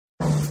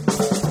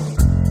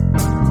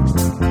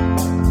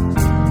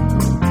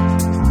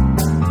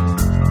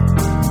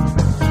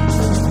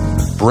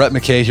Brett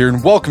McKay here,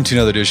 and welcome to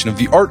another edition of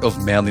the Art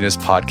of Manliness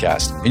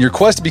podcast. In your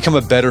quest to become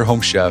a better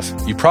home chef,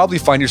 you probably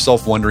find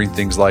yourself wondering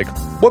things like,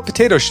 what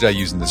potato should I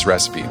use in this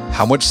recipe?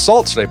 How much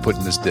salt should I put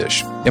in this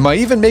dish? Am I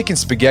even making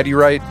spaghetti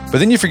right? But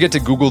then you forget to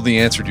Google the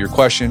answer to your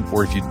question,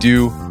 or if you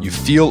do, you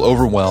feel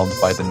overwhelmed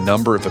by the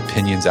number of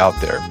opinions out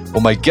there.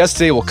 Well, my guest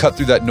today will cut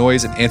through that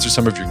noise and answer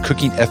some of your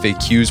cooking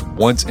FAQs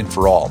once and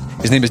for all.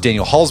 His name is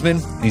Daniel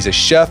Holzman, and he's a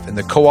chef and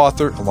the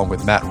co-author, along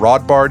with Matt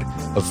Rodbard,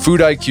 of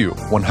Food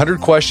IQ,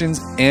 100 Questions,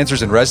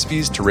 Answers, and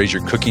Recipes to Raise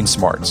Your Cooking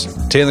Smarts.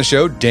 Today on the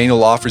show,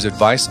 Daniel offers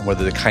advice on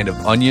whether the kind of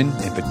onion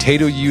and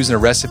potato you use in a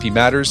recipe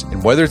matters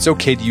and whether it's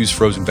okay to use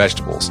frozen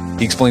vegetables.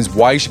 He explains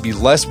why you should be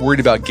less worried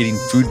about getting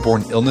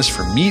foodborne illness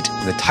from meat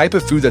and the type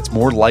of food that's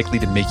more likely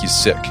to make you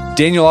sick.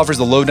 Daniel offers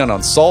the lowdown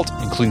on salt,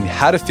 including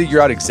how to figure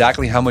out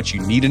exactly how much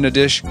you need in a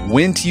dish,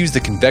 when to use the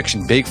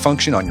convection bake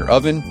function on your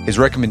oven, his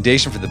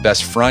recommendation for the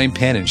best frying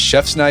pan and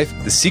chef's knife,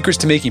 the secrets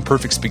to making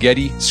perfect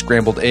spaghetti,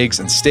 scrambled eggs,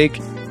 and steak,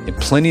 and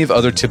plenty of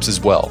other tips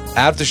as well.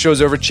 After the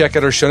show's over, check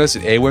out our show notes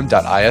at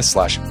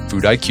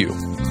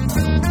awim.is/foodiq.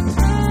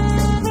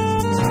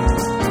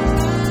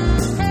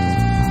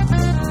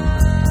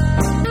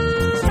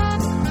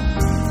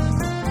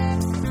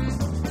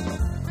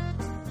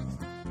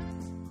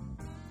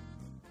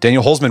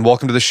 Daniel Holzman,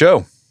 welcome to the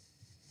show.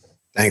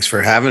 Thanks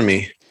for having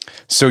me.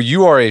 So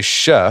you are a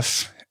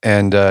chef,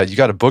 and you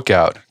got a book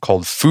out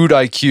called Food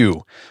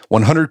IQ,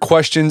 100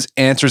 Questions,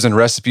 Answers, and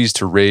Recipes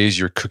to Raise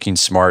Your Cooking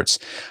Smarts.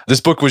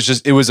 This book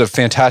was it was a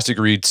fantastic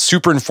read,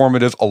 super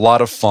informative, a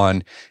lot of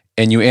fun,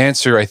 and you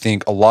answer, I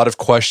think, a lot of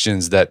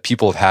questions that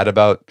people have had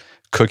about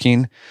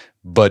cooking,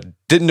 but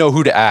didn't know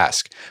who to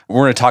ask.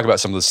 We're going to talk about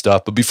some of this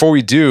stuff, but before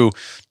we do,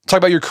 talk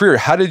about your career.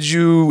 How did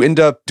you end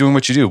up doing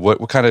what you do?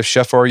 What kind of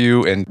chef are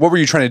you, and what were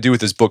you trying to do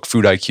with this book,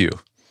 Food IQ?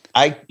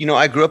 I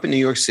grew up in New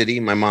York City.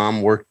 My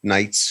mom worked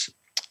nights,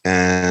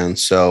 and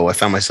so I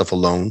found myself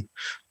alone.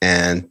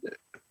 And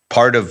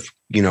part of,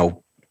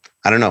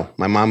 I don't know,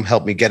 my mom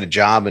helped me get a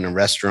job in a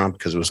restaurant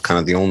because it was kind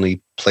of the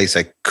only place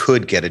I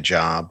could get a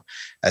job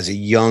as a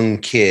young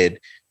kid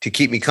to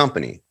keep me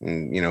company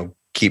and,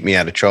 keep me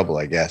out of trouble,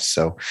 I guess.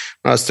 So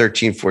when I was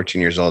 13,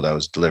 14 years old, I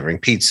was delivering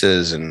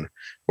pizzas and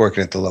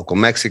working at the local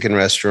Mexican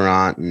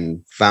restaurant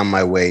and found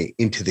my way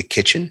into the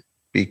kitchen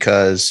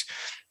because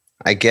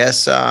I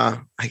guess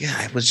I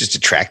was just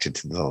attracted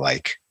to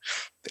the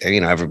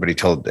everybody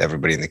told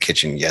everybody in the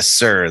kitchen, yes,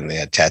 sir. And they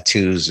had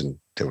tattoos and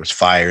there was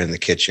fire in the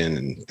kitchen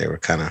and they were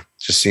kind of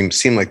just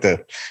seemed like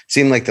the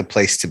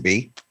place to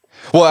be.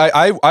 Well,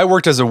 I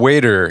worked as a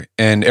waiter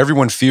and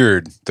everyone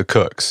feared the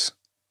cooks.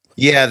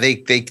 Yeah, they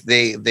get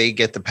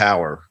the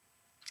power.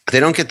 They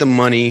don't get the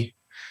money,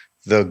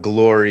 the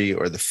glory,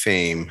 or the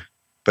fame,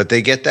 but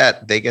they get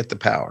the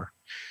power.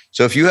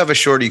 So if you have a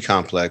shorty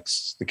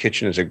complex, the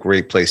kitchen is a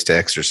great place to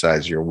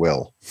exercise your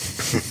will,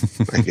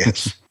 I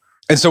guess.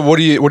 And so what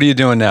are you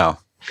doing now?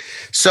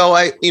 So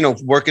I,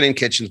 working in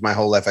kitchens my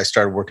whole life, I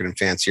started working in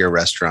fancier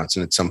restaurants.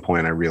 And at some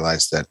point I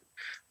realized that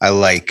I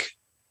like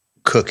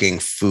cooking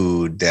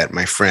food that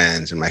my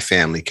friends and my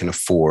family can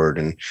afford.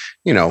 And,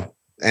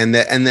 and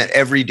that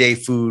everyday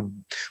food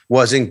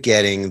wasn't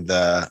getting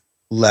the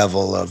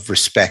level of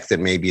respect that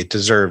maybe it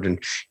deserved.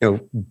 And,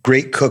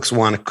 great cooks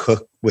want to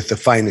cook with the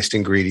finest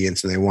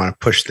ingredients and they want to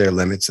push their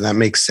limits. And that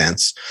makes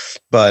sense.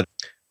 But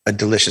a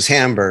delicious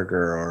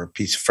hamburger or a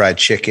piece of fried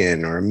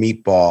chicken or a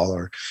meatball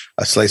or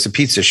a slice of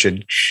pizza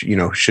should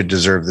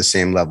deserve the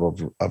same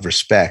level of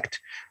respect.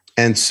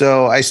 And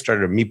so I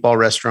started a meatball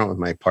restaurant with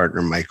my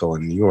partner, Michael,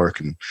 in New York.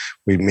 And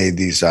we made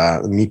these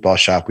meatball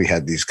shop. We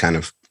had these kind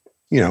of,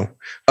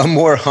 a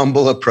more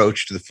humble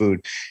approach to the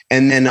food.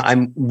 And then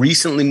I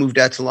recently moved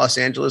out to Los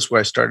Angeles where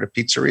I started a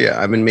pizzeria.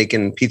 I've been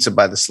making pizza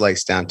by the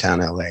slice downtown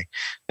LA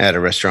at a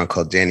restaurant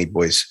called Danny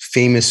Boy's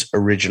Famous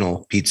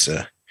Original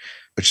Pizza,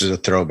 which is a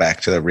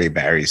throwback to the Ray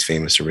Barry's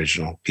famous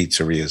original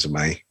pizzerias of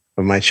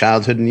my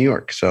childhood in New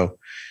York. So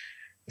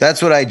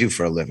that's what I do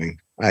for a living.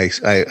 I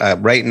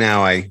right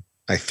now I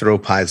throw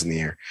pies in the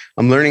air.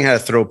 I'm learning how to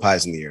throw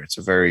pies in the air. It's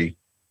very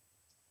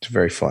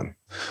fun.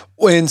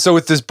 And so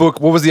with this book,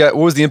 what was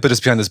the impetus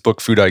behind this book,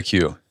 Food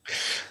IQ?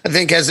 I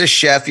think as a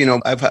chef,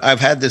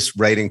 I've had this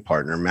writing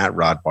partner, Matt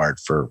Rodbard,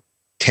 for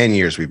 10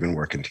 years. We've been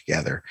working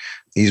together.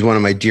 He's one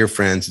of my dear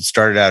friends. It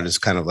started out as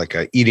kind of like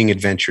a eating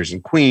adventures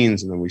in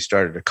Queens. And then we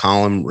started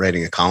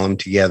writing a column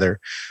together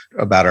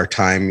about our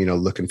time,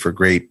 looking for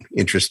great,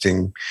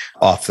 interesting,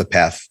 off the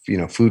path,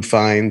 food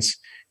finds.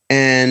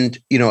 And,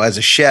 as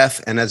a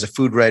chef and as a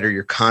food writer,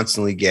 you're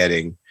constantly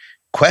getting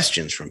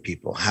questions from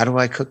people. How do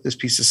I cook this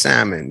piece of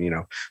salmon?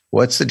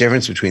 What's the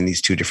difference between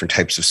these two different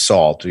types of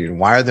salt?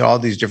 Why are there all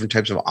these different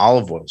types of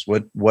olive oils?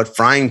 What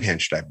frying pan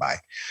should I buy?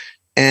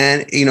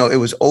 And, it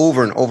was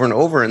over and over and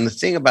over. And the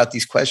thing about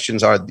these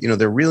questions are,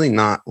 they're really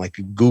not like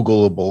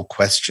Googleable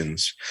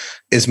questions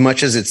as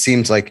much as it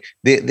seems like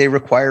they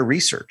require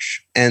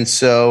research. And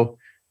so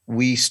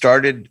we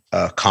started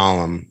a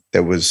column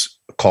that was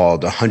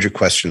called 100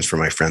 Questions for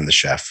My Friend, the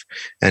Chef.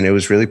 And it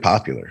was really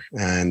popular.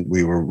 And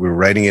we were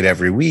writing it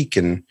every week.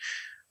 And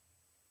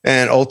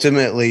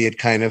ultimately it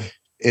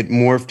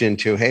morphed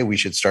into, hey, we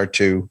should start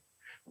to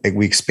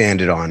we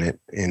expanded on it,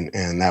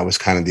 and that was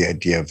kind of the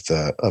idea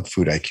of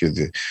Food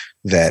IQ,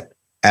 that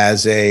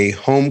as a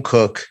home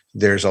cook,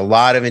 there's a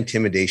lot of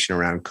intimidation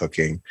around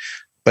cooking,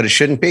 but it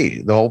shouldn't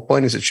be. The whole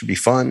point is it should be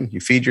fun. You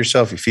feed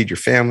yourself, you feed your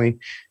family.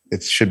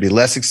 It should be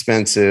less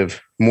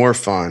expensive, more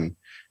fun,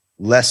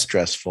 less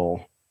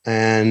stressful.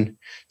 And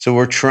so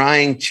we're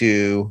trying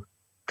to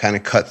kind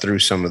of cut through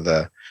some of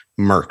the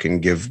murk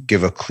and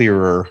give a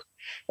clearer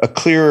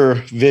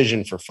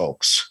vision for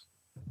folks.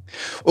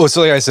 Well,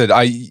 so like I said,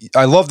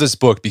 I love this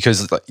book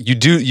because you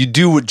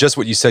do just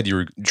what you said you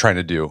were trying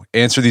to do.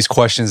 Answer these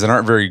questions that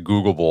aren't very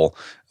Googleable,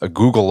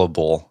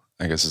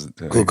 I guess is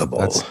Googleable.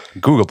 That's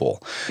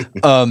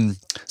Googleable.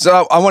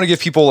 So I want to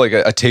give people like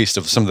a taste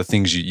of some of the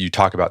things you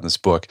talk about in this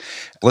book.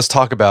 Let's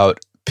talk about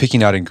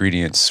picking out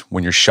ingredients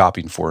when you're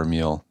shopping for a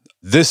meal.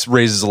 This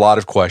raises a lot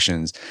of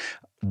questions.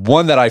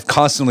 One that I've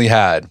constantly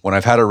had when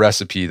I've had a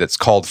recipe that's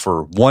called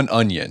for 1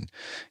 onion.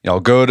 I'll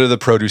go to the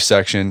produce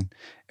section,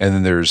 and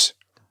then there's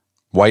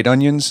white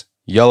onions,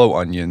 yellow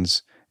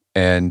onions,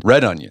 and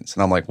red onions.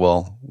 And I'm like,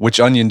 well, which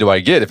onion do I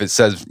get if it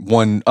says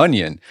 1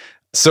 onion?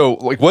 So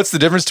like, what's the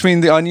difference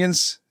between the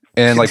onions?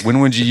 And like, when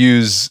would you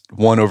use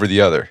one over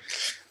the other?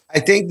 I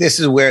think this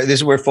is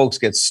where folks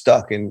get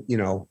stuck. And,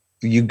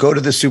 you go to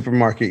the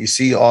supermarket, you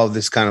see all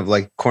this kind of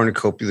like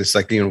cornucopia, this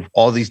like,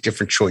 all these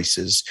different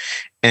choices.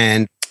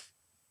 And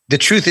the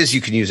truth is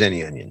you can use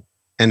any onion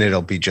and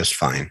it'll be just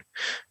fine.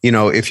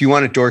 If you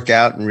want to dork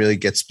out and really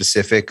get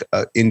specific,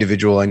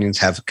 individual onions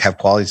have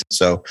qualities.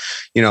 So,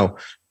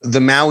 the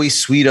Maui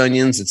sweet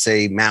onions that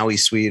say Maui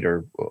sweet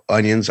or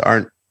onions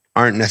aren't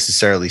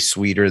necessarily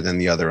sweeter than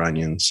the other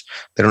onions.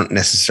 They don't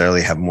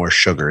necessarily have more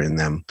sugar in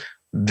them.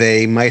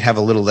 They might have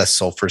a little less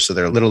sulfur, so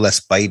they're a little less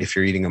bite if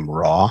you're eating them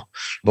raw.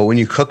 But when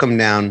you cook them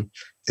down,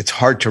 it's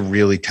hard to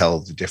really tell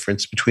the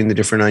difference between the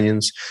different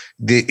onions.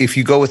 If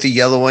you go with the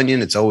yellow onion,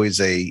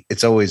 the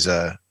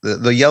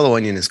yellow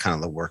onion is kind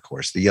of the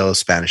workhorse. The yellow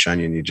Spanish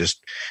onion,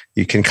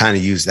 you can kind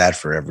of use that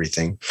for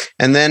everything.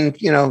 And then,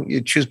 you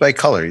choose by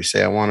color. You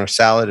say, I want a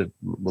salad. It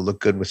will look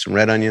good with some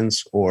red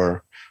onions,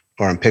 or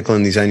I'm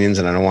pickling these onions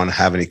and I don't want to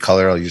have any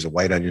color. I'll use a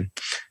white onion.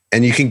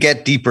 And you can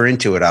get deeper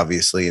into it,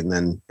 obviously. And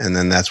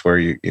then that's where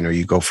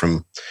you go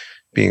from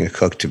being a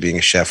cook to being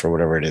a chef or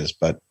whatever it is.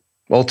 But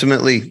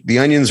ultimately, the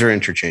onions are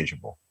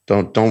interchangeable.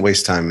 Don't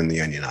waste time in the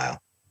onion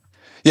aisle.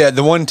 Yeah,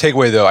 the one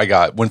takeaway though I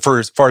got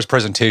as far as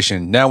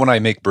presentation, now when I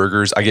make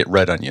burgers, I get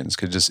red onions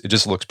because it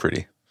just looks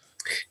pretty.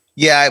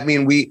 Yeah, I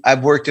mean,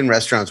 I've worked in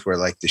restaurants where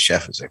like the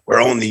chef is like,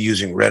 we're only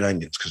using red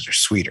onions because they're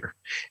sweeter,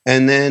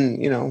 and then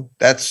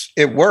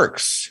it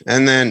works,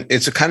 and then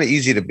it's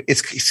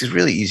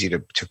really easy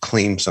to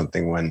claim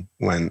something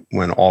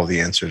when all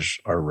the answers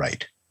are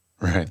right.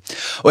 Right.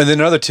 Well, and then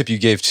another tip you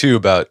gave too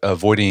about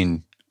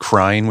avoiding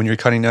crying when you're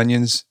cutting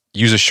onions: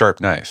 use a sharp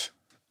knife.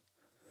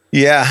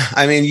 Yeah,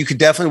 I mean, you could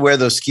definitely wear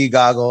those ski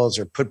goggles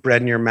or put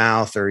bread in your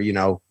mouth or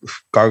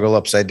gargle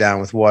upside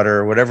down with water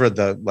or whatever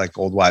the like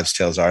old wives'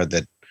 tales are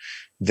that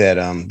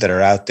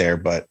are out there.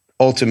 But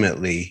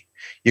ultimately,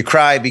 you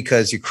cry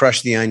because you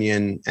crush the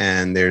onion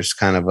and there's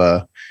kind of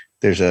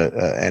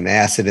an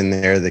acid in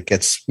there that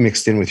gets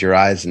mixed in with your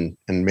eyes and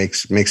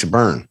makes a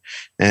burn.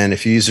 And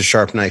if you use a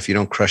sharp knife, you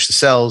don't crush the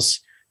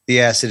cells.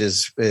 The acid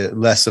is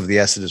less of the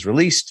acid is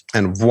released,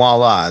 and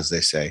voila, as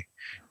they say,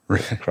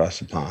 across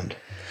the pond.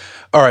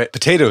 All right,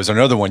 potatoes are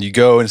another one. You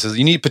go and it says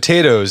you need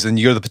potatoes, and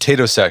you go to the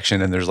potato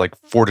section, and there's like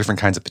 4 different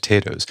kinds of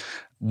potatoes.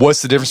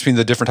 What's the difference between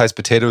the different types of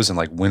potatoes, and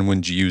like when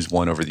would you use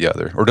one over the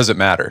other, or does it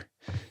matter?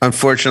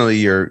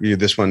 Unfortunately,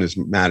 this one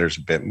matters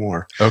a bit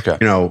more. Okay,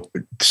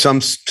 some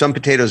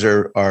potatoes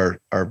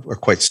are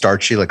quite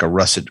starchy, like a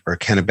russet or a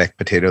Kennebec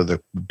potato, the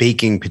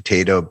baking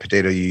potato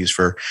you use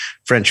for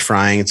French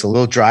frying. It's a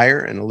little drier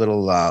and a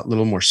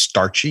little more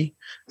starchy.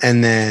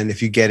 And then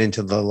if you get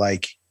into the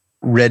like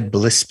red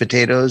bliss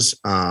potatoes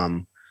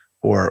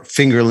or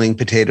fingerling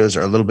potatoes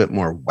are a little bit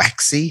more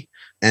waxy.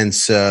 And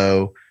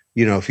so,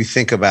 if you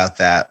think about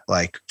that,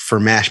 like for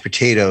mashed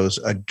potatoes,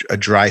 a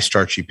dry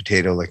starchy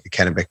potato like a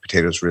Kennebec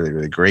potato is really,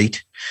 really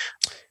great.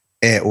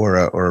 Or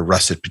a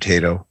russet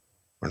potato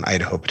or an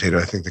Idaho potato.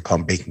 I think they call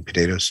them baking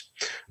potatoes,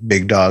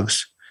 big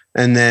dogs.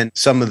 And then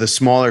some of the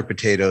smaller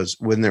potatoes,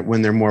 when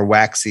they're more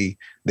waxy,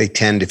 they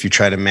tend, if you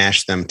try to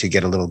mash them, to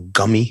get a little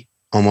gummy,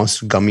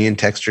 almost gummy in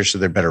texture. So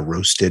they're better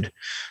roasted.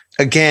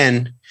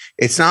 Again,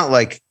 it's not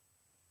like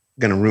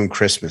going to ruin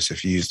Christmas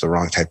if you use the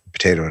wrong type of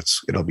potato.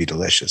 It'll be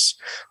delicious.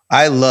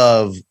 I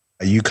love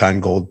Yukon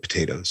Gold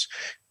potatoes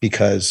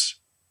because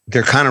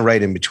they're kind of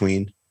right in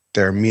between.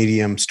 They're a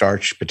medium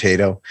starch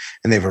potato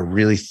and they have a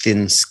really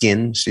thin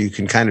skin. So you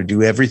can kind of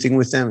do everything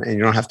with them and you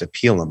don't have to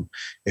peel them.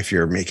 If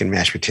you're making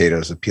mashed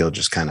potatoes, the peel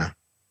just kind of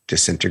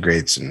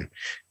disintegrates and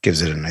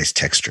gives it a nice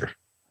texture.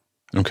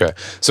 Okay.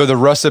 So the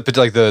russet,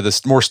 like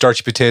the more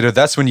starchy potato,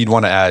 that's when you'd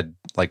want to add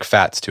like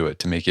fats to it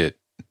to make it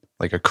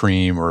like a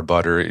cream or a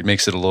butter. It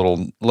makes it a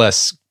little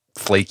less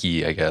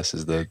flaky, I guess,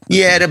 is the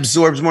yeah, thing. It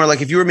absorbs more.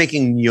 Like if you were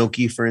making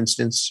gnocchi, for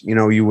instance,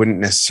 you wouldn't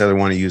necessarily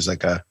want to use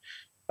like a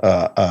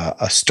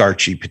a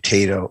starchy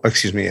potato,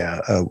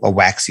 a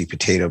waxy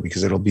potato,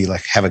 because it'll be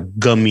like have a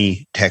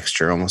gummy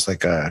texture, almost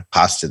like a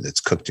pasta that's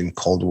cooked in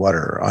cold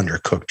water or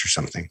undercooked or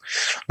something.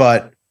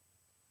 But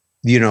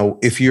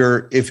if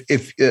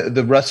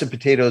the russet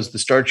potatoes, the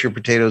starchier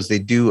potatoes, they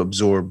do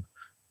absorb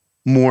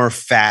more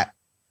fat.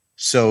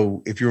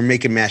 So if you're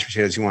making mashed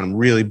potatoes, you want them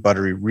really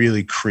buttery,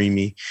 really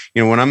creamy.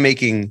 When I'm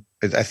making,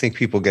 I think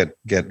people get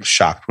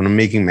shocked when I'm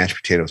making mashed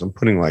potatoes. I'm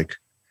putting like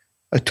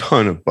a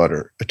ton of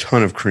butter, a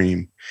ton of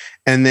cream.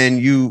 And then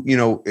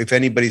if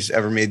anybody's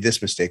ever made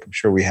this mistake, I'm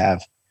sure we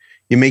have,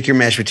 you make your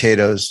mashed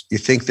potatoes, you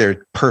think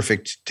they're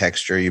perfect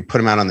texture, you put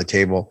them out on the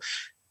table.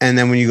 And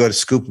then when you go to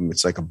scoop them,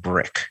 it's like a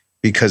brick,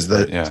 because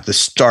the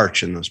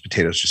starch in those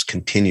potatoes just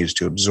continues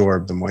to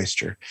absorb the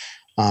moisture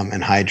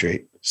and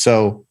hydrate.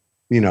 So,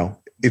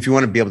 if you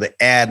want to be able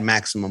to add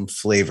maximum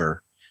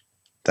flavor,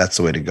 that's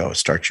the way to go.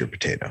 Starch your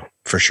potato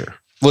for sure.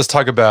 Let's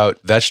talk about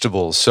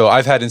vegetables. So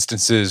I've had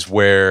instances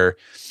where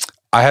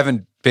I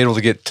haven't been able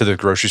to get to the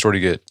grocery store to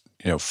get,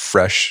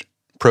 fresh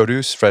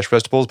produce, fresh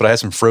vegetables, but I had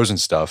some frozen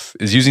stuff.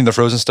 Is using the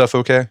frozen stuff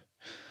okay?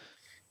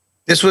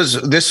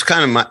 This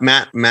kind of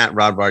Matt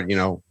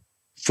Rodbard,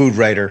 food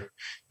writer,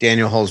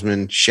 Daniel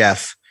Holzman,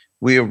 chef.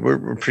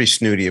 We're pretty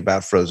snooty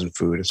about frozen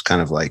food. It's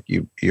kind of like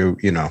you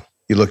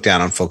look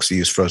down on folks who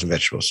use frozen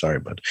vegetables. Sorry,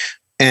 bud.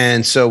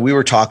 And so we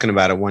were talking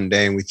about it one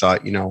day, and we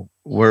thought,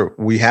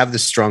 we have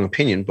this strong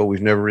opinion, but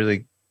we've never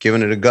really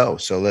given it a go.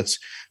 So let's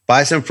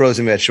buy some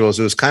frozen vegetables.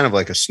 It was kind of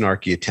like a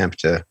snarky attempt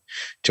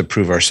to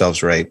prove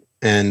ourselves right.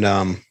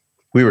 And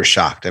we were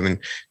shocked. I mean,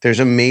 there's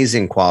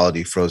amazing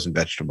quality frozen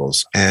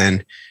vegetables.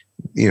 And,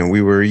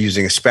 we were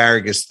using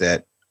asparagus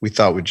that we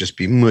thought would just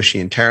be mushy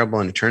and terrible.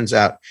 And it turns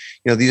out,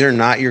 these are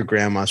not your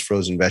grandma's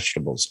frozen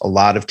vegetables. A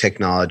lot of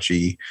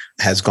technology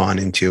has gone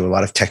into, a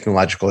lot of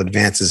technological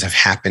advances have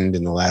happened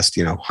in the last,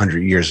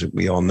 100 years.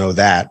 We all know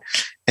that.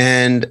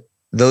 And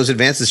those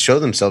advances show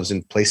themselves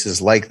in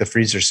places like the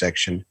freezer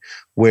section,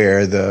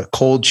 where the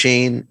cold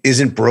chain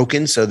isn't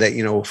broken, so that,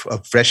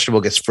 a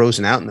vegetable gets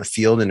frozen out in the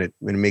field and it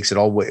makes it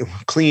all picked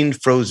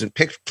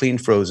clean,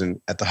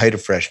 frozen at the height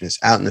of freshness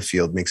out in the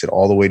field, makes it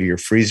all the way to your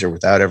freezer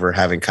without ever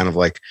having kind of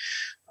like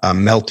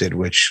melted,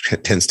 which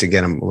tends to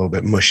get them a little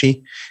bit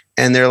mushy.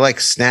 And they're like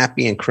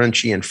snappy and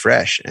crunchy and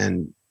fresh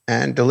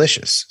and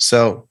delicious.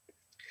 So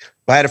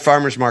if I had a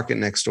farmer's market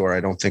next door, I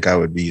don't think I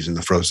would be using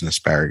the frozen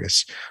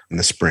asparagus in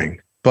the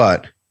spring.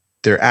 But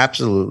they're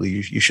absolutely,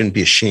 you shouldn't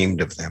be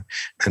ashamed of them,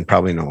 and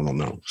probably no one will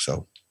know.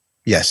 So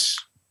yes,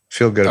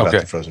 feel good about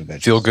the frozen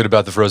vegetables. Feel good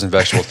about the frozen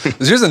vegetables.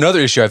 Here's another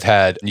issue I've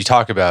had, and you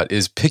talk about,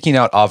 is picking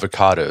out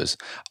avocados.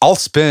 I'll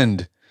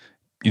spend,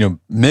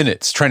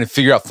 minutes trying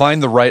to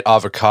find the right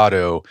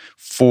avocado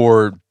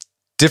for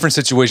different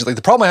situations. Like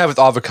the problem I have with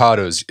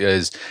avocados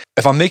is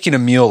if I'm making a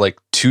meal like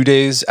 2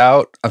 days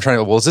out, I'm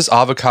trying to, is this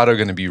avocado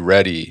going to be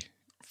ready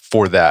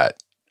for that?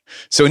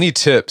 So any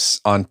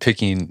tips on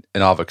picking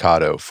an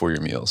avocado for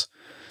your meals?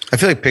 I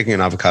feel like picking an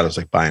avocado is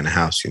like buying a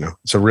house,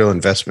 it's a real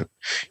investment.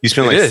 You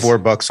spend like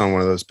 $4 on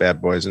one of those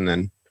bad boys, and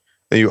then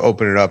you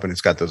open it up and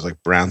it's got those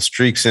like brown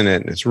streaks in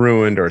it and it's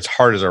ruined, or it's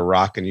hard as a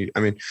rock. And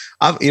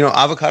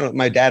avocado,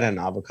 my dad had an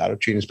avocado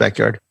tree in his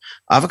backyard.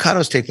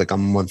 Avocados take like a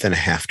month and a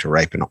half to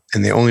ripen,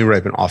 and they only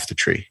ripen off the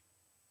tree.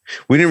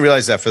 We didn't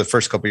realize that for the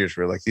first couple of years.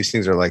 We were like, these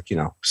things are like,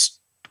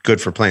 good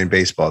for playing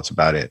baseball. It's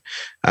about it.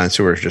 And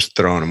so we're just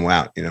throwing them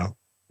out,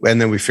 And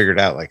then we figured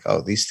out like,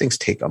 these things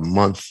take a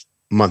month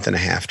and a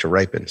half to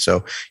ripen.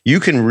 So you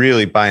can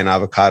really buy an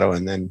avocado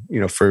and then,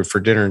 for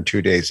dinner in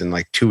 2 days, and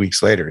like 2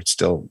 weeks later, it's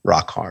still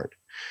rock hard.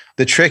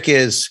 The trick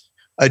is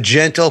a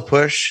gentle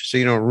push, so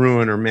you don't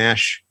ruin or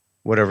mash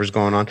whatever's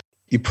going on.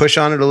 You push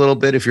on it a little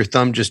bit if your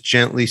thumb just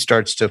gently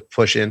starts to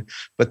push in.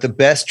 But the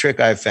best trick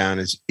I've found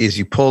is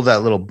you pull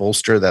that little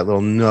bolster, that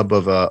little nub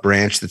of a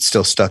branch that's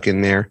still stuck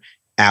in there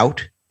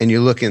out, and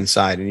you look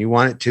inside, and you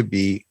want it to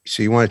be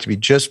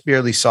just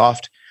barely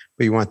soft,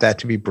 but you want that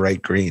to be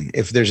bright green.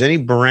 If there's any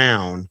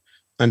brown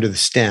under the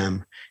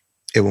stem,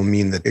 it will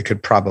mean that it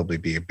could probably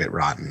be a bit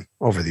rotten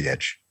over the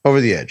edge.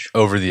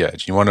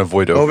 You want to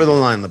avoid over the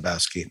line,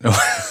 Lebowski.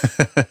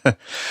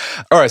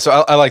 All right. So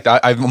I like that.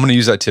 I'm going to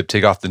use that tip.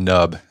 Take off the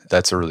nub.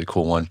 That's a really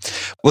cool one.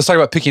 Let's talk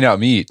about picking out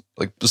meat.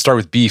 Like, let's start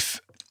with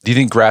beef. Do you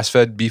think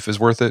grass-fed beef is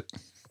worth it?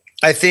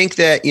 I think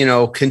that,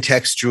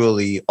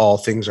 contextually, all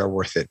things are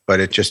worth it, but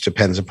it just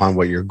depends upon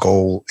what your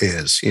goal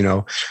is.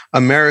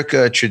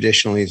 America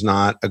traditionally is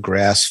not a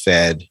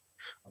grass-fed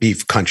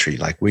beef country.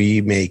 Like we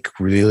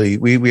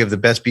have the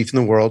best beef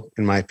in the world,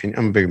 in my opinion.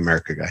 I'm a big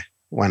America guy.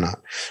 Why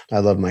not? I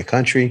love my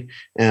country,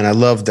 and I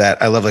love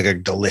that. I love like a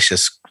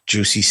delicious,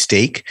 juicy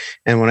steak.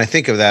 And when I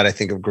think of that, I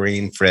think of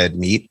grain-fed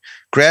meat.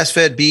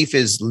 Grass-fed beef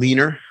is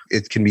leaner.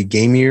 It can be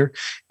gamier,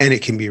 and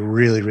it can be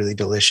really, really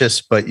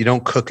delicious, but you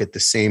don't cook it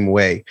the same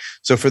way.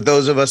 So for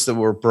those of us that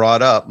were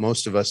brought up,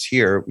 most of us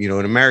here, in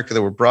America,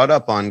 that were brought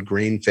up on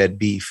grain-fed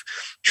beef,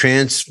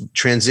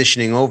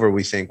 transitioning over,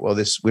 we think,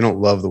 we don't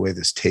love the way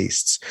this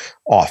tastes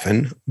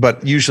often,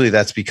 but usually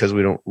that's because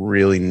we don't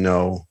really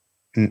know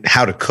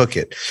how to cook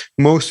it.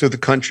 Most of the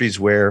countries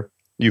where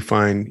you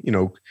find,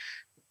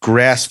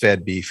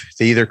 grass-fed beef,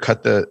 they either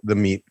cut the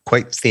meat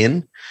quite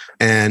thin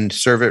and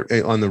serve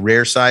it on the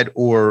rare side,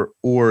 or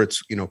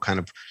it's, kind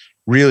of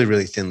really,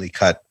 really thinly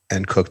cut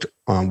and cooked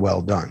on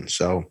well done.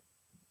 So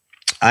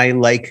I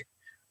like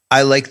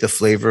the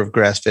flavor of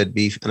grass-fed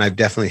beef, and I've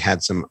definitely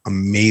had some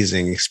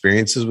amazing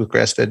experiences with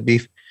grass-fed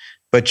beef.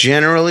 But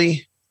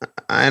generally,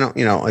 I don't,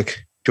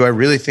 do I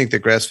really think that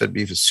grass-fed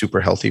beef is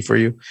super healthy for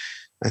you?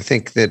 I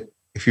think that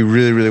if you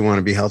really, really want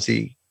to be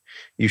healthy,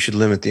 you should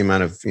limit the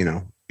amount of,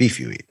 beef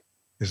you eat.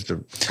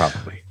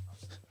 Probably.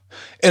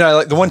 And I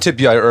like the one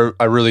tip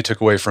I really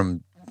took away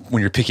from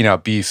when you're picking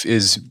out beef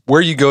is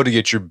where you go to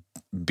get your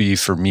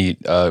beef or meat,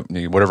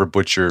 whatever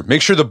butcher,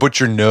 make sure the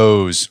butcher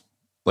knows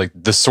like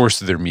the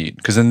source of their meat,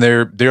 because then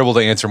they're able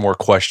to answer more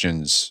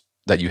questions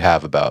that you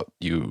have about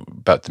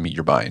the meat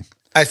you're buying.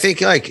 I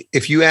think like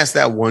if you ask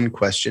that one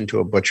question to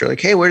a butcher,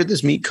 like, hey, where did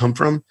this meat come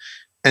from?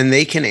 And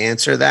they can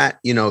answer that,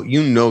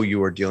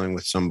 you are dealing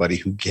with somebody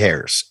who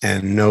cares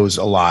and knows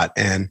a lot.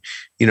 And,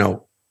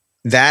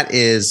 that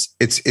is,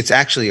 it's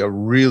actually a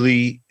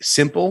really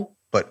simple,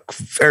 but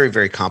very,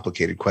 very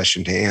complicated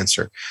question to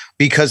answer,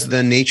 because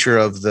the nature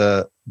of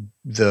the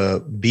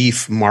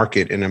beef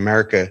market in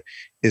America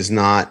is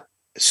not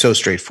so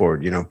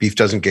straightforward. Beef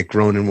doesn't get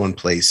grown in one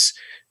place.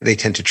 They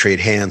tend to trade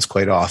hands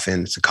quite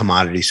often. It's a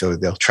commodity. So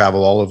they'll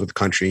travel all over the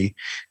country,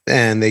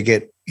 and they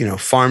get,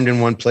 farmed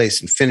in one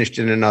place and finished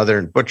in another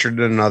and butchered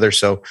in another.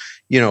 So,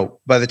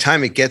 by the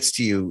time it gets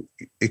to you,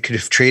 it could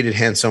have traded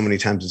hands so many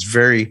times. It's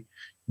very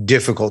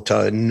difficult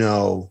to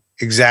know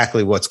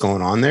exactly what's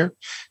going on there,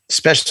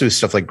 especially with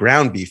stuff like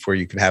ground beef, where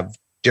you can have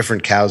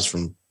different cows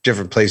from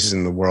different places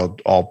in the world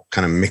all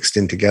kind of mixed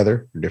in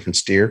together, different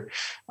steer.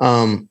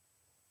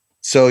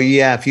 So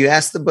yeah, if you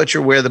ask the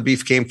butcher where the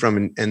beef came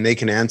from and they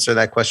can answer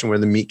that question, where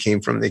the meat came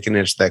from, they can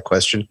answer that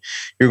question,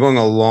 you're going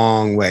a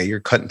long way.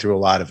 You're cutting through a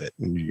lot of it.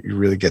 And you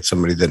really get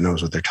somebody that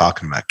knows what they're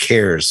talking about,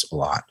 cares a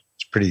lot.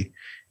 It's pretty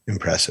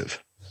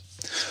impressive.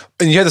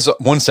 And you had this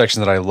one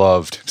section that I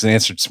loved because it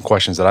answered some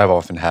questions that I've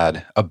often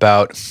had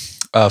about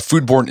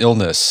foodborne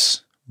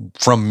illness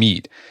from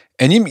meat.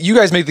 And you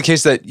guys make the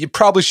case that you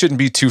probably shouldn't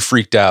be too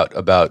freaked out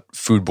about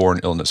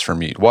foodborne illness from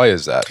meat. Why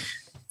is that?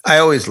 I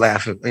always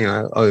laugh at,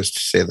 I always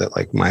say that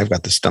like I've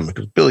got the stomach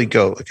of Billy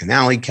Goat, like an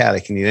alley cat.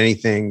 I can eat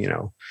anything,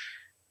 I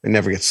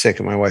never get sick.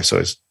 And my wife's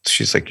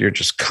she's like, you're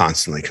just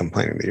constantly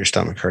complaining that your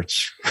stomach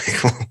hurts.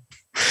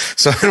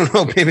 So I don't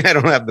know, maybe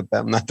I'm not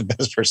the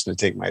best person to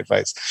take my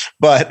advice,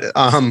 but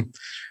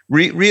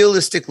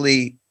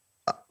realistically,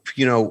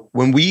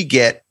 when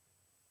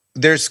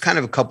there's kind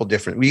of a couple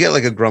different, we get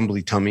like a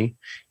grumbly tummy,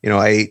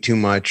 I ate too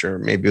much, or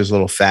maybe it was a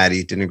little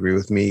fatty, didn't agree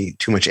with me,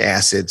 too much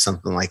acid,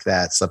 something like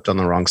that, slept on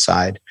the wrong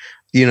side.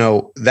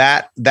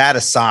 That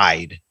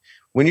aside,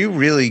 when you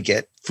really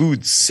get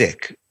food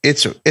sick,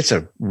 it's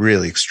a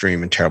really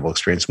extreme and terrible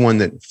experience, one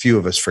that few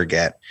of us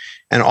forget.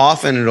 And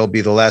often it'll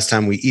be the last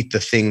time we eat the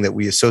thing that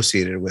we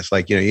associated with.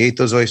 Like, you ate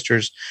those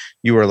oysters,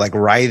 you were like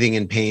writhing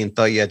in pain,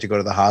 thought you had to go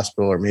to the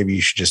hospital, or maybe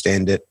you should just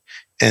end it.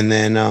 And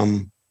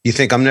then, you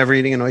think, I'm never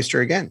eating an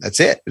oyster again. That's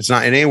it. It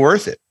ain't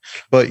worth it.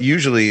 But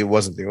usually it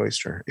wasn't the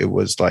oyster. It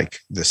was like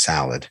the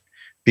salad,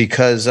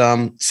 because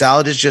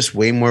salad is just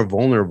way more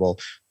vulnerable.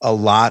 A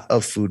lot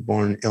of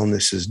foodborne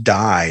illnesses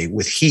die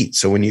with heat.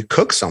 So when you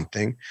cook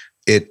something,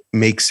 it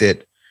makes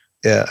it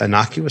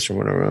innocuous, or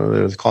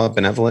whatever they call it,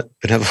 benevolent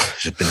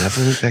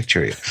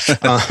bacteria.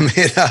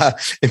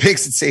 It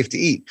makes it safe to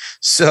eat.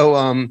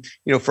 So,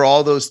 for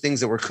all those things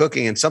that we're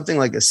cooking, and something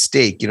like a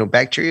steak,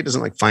 bacteria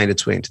doesn't like find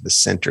its way into the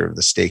center of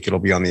the steak. It'll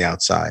be on the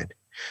outside.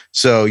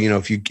 So,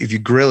 if you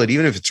grill it,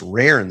 even if it's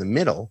rare in the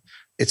middle,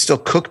 it's still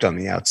cooked on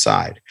the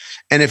outside.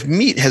 And if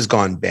meat has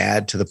gone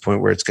bad to the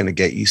point where it's going to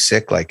get you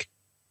sick, like,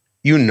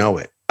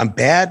 it. A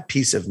bad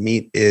piece of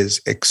meat is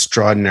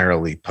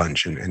extraordinarily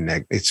pungent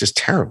and it's just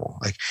terrible.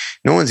 Like,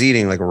 no one's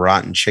eating like a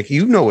rotten chicken.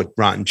 You know what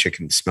rotten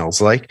chicken smells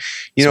like.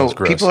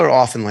 People are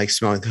often like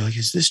smelling. They're like,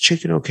 is this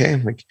chicken okay?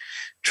 I'm like,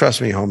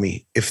 trust me,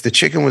 homie. If the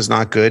chicken was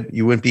not good,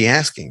 you wouldn't be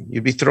asking.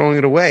 You'd be throwing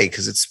it away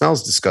because it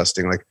smells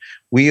disgusting. Like,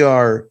 we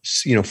are,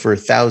 for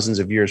thousands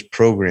of years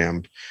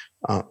programmed.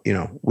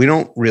 We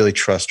don't really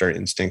trust our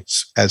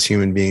instincts as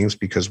human beings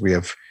because we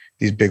have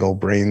these big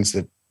old brains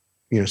that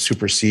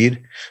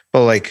supersede,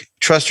 but like,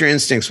 trust your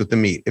instincts with the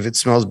meat. If it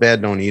smells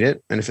bad, don't eat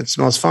it. And if it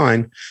smells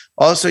fine,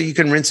 also you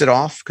can rinse it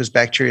off because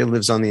bacteria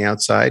lives on the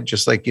outside.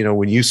 Just like,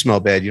 when you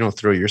smell bad, you don't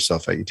throw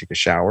yourself out, you take a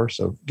shower.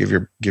 So give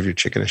your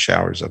chicken a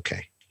shower is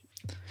okay.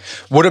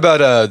 What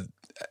about,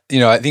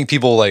 I think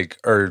people like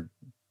are,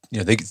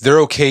 they're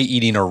okay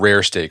eating a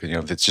rare steak,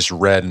 if it's just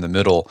red in the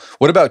middle.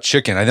 What about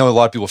chicken? I know a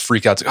lot of people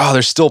freak out. It's like,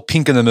 there's still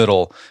pink in the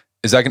middle.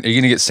 Are you going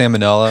to get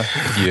salmonella?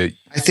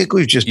 I think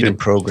we've just been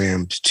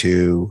programmed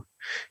to,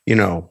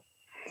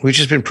 we've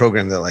just been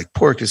programmed that like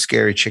pork is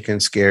scary,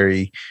 chicken's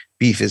scary,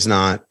 beef is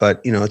not,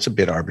 but it's a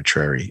bit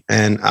arbitrary.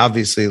 And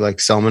obviously like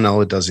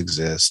salmonella does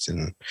exist.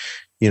 And,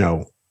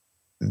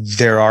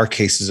 there are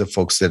cases of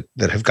folks that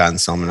have gotten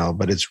salmonella,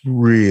 but it's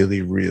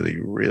really,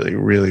 really, really,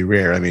 really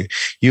rare. I mean,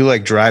 you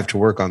like drive to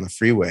work on the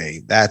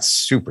freeway. That's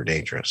super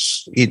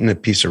dangerous. Eating a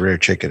piece of rare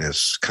chicken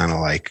is kind of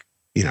like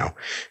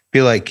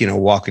be like,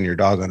 walking your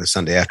dog on a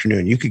Sunday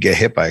afternoon. You could get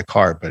hit by a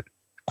car, but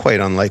quite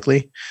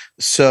unlikely.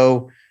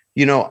 So,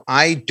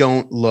 I've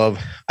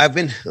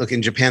been, look,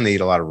 in Japan, they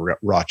eat a lot of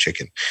raw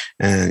chicken.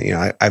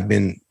 And, I've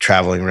been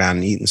traveling around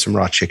and eating some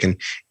raw chicken.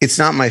 It's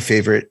not my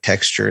favorite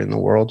texture in the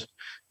world.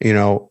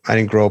 I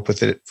didn't grow up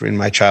with it in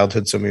my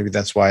childhood, so maybe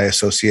that's why I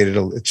associated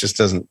it. It just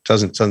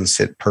doesn't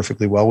sit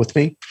perfectly well with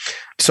me.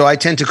 So I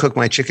tend to cook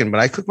my chicken, but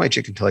I cook my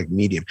chicken to like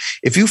medium.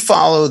 If you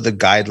follow the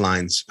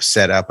guidelines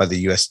set out by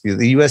the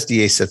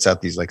USDA sets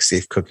out these like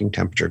safe cooking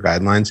temperature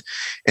guidelines.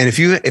 And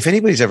if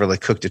anybody's ever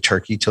like cooked a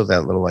turkey till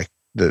that little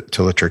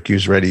till the turkey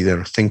is ready,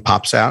 the thing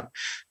pops out,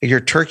 your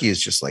turkey is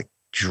just like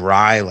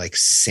dry like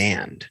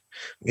sand.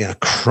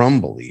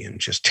 Crumbly and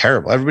just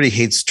terrible. Everybody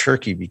hates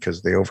turkey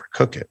because they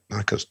overcook it,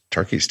 not because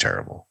turkey's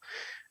terrible.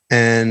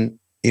 And,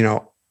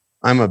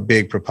 I'm a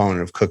big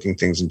proponent of cooking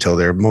things until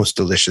their most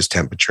delicious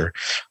temperature.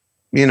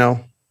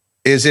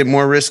 Is it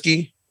more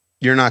risky?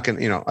 You're not going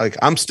to, like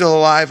I'm still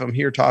alive. I'm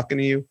here talking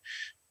to you,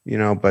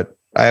 but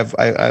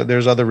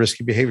there's other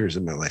risky behaviors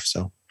in my life.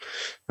 So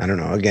I don't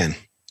know. Again,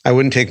 I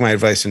wouldn't take my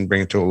advice and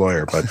bring it to a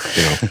lawyer, but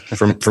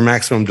for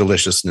maximum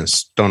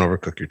deliciousness, don't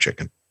overcook your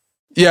chicken.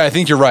 Yeah, I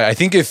think you're right. I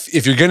think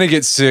if you're going to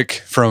get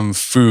sick from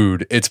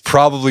food, it's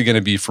probably going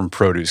to be from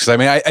produce.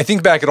 Because I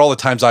think back at all the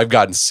times I've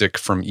gotten sick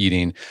from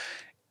eating,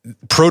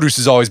 produce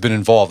has always been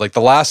involved. Like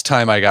the last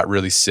time I got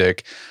really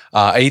sick,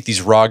 I ate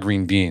these raw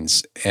green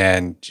beans,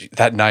 and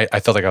that night I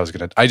felt like I was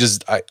going to,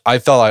 I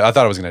thought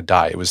I was going to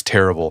die. It was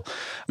terrible.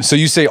 So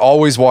you say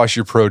always wash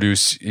your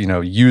produce,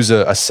 use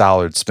a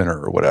salad spinner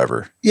or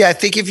whatever. Yeah, I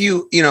think if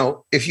you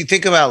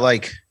think about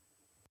like,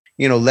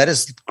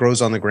 lettuce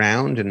grows on the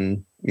ground,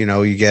 and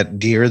you get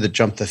deer that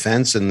jump the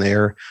fence and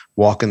they're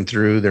walking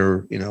through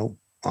their,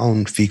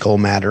 own fecal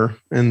matter.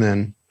 And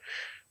then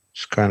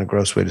it's kind of a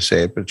gross way to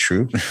say it, but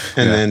true.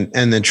 And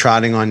then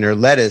trotting on your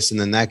lettuce, and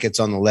then that gets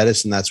on the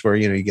lettuce. And that's where,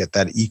 you get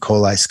that E.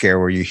 coli scare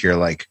where you hear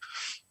like,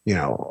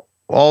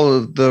 all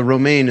of the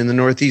romaine in the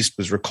Northeast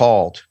was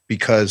recalled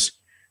because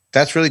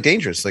that's really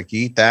dangerous. Like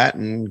you eat that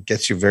and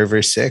gets you very,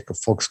 very sick.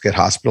 Folks get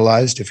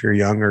hospitalized. If you're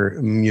young or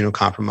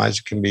immunocompromised,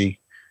 it can be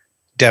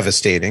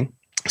devastating.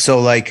 So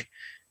like,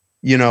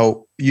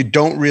 you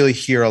don't really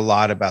hear a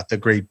lot about the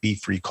great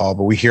beef recall,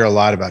 but we hear a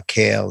lot about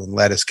kale and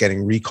lettuce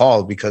getting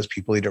recalled because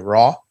people eat it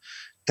raw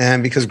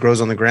and because it grows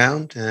on the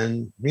ground.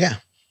 And yeah,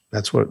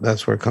 that's where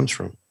it comes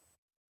from.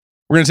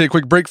 We're going to take a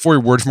quick break for a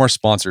word from our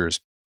sponsors.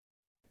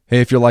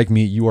 Hey, if you're like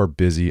me, you are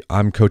busy.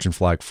 I'm coaching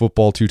flag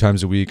football 2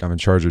 times a week. I'm in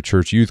charge of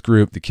church youth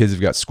group. The kids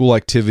have got school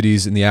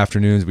activities in the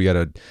afternoons. We got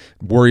to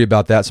worry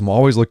about that. So I'm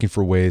always looking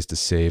for ways to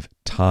save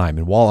time.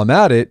 And while I'm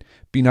at it,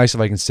 be nice if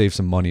I can save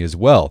some money as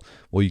well.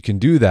 Well, you can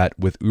do that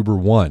with Uber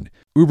One.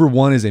 Uber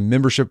One is a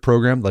membership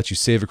program that lets you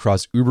save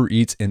across Uber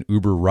Eats and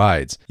Uber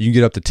Rides. You can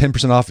get up to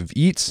 10% off of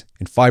Eats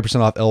and 5%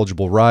 off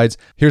eligible rides.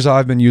 Here's how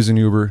I've been using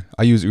Uber.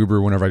 I use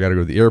Uber whenever I got to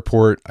go to the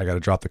airport. I got to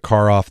drop the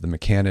car off at the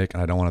mechanic,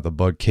 and I don't want to have to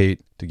bug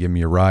Kate to give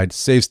me a ride.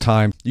 Saves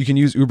time. You can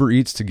use Uber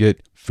Eats to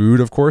get food,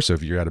 of course. So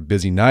if you're at a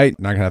busy night,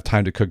 not going to have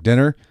time to cook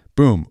dinner,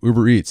 boom,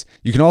 Uber Eats.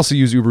 You can also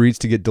use Uber Eats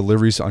to get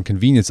deliveries on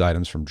convenience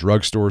items from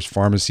drugstores,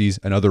 pharmacies,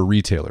 and other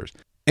retailers.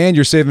 And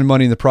you're saving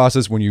money in the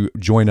process when you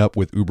join up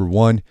with Uber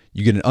One.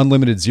 You get an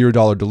unlimited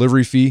 $0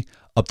 delivery fee,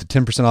 up to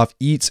 10% off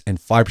Eats, and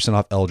 5%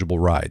 off eligible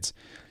rides.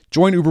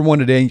 Join Uber One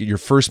today and get your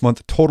first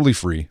month totally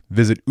free.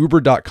 Visit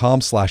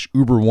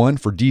uber.com/Uber1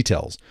 for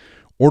details.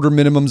 Order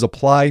minimums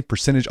apply.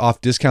 Percentage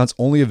off discounts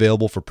only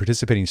available for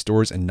participating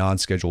stores and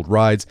non-scheduled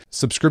rides.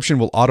 Subscription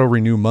will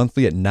auto-renew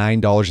monthly at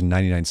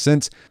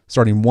 $9.99,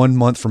 starting 1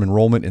 month from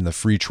enrollment in the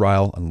free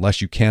trial unless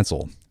you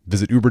cancel.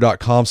 Visit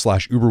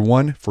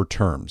uber.com/Uber1 for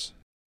terms.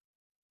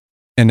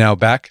 And now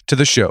back to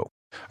the show.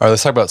 All right,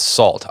 let's talk about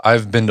salt.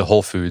 I've been to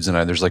Whole Foods, and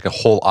there's like a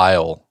whole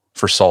aisle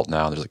for salt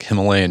now. There's like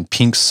Himalayan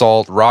pink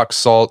salt, rock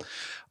salt.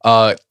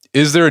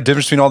 Is there a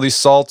difference between all these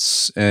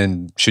salts,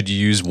 and should you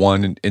use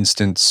one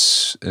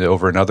instance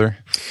over another?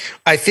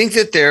 I think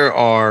that there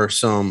are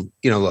some,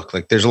 look,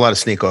 like there's a lot of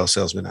snake oil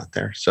salesmen out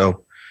there.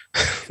 So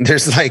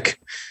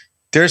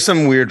there's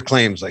some weird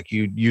claims like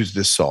you use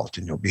this salt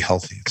and you'll be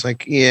healthy. It's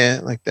like, yeah,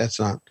 like that's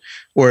not,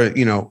 or,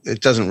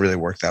 it doesn't really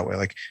work that way.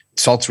 Like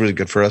salt's really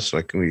good for us.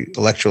 Like we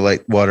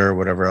electrolyte water or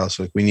whatever else,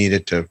 like we need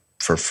it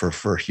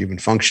for human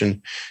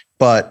function.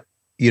 But,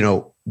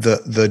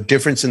 the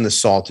difference in the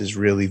salt is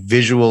really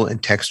visual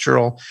and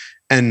textural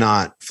and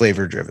not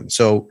flavor driven.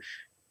 So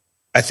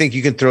I think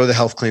you can throw the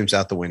health claims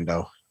out the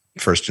window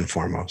first and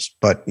foremost.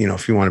 But,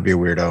 if you want to be a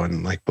weirdo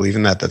and like believe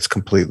in that, that's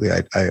completely,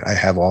 I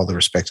have all the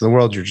respect in the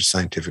world. You're just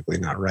scientifically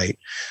not right,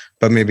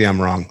 but maybe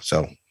I'm wrong.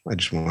 So I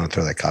just want to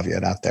throw that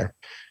caveat out there.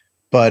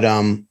 But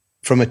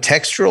from a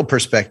textural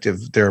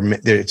perspective,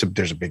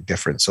 there's a big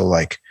difference. So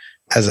like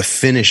as a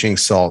finishing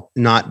salt,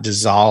 not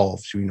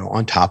dissolved,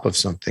 on top of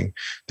something,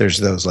 there's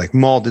those like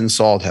Malden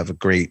salt have a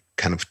great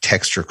kind of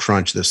texture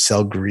crunch. The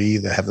Sel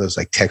Gris that have those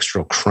like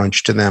textural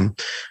crunch to them.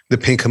 The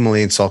pink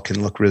Himalayan salt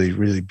can look really,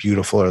 really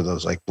beautiful, or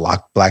those like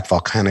black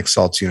volcanic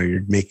salts.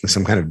 You're making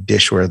some kind of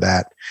dish where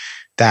that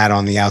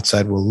on the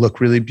outside will look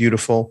really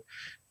beautiful.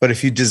 But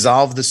if you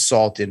dissolve the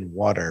salt in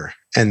water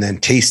and then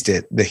taste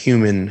it, the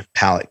human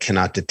palate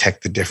cannot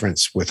detect the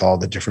difference with all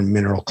the different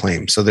mineral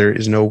claims. So there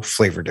is no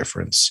flavor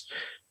difference.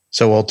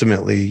 So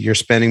ultimately, you're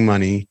spending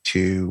money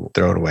to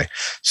throw it away.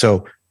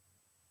 So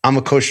I'm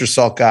a kosher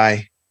salt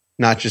guy,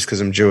 not just because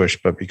I'm Jewish,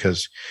 but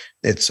because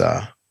it's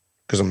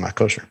because I'm not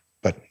kosher.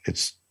 But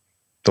it's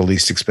the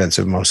least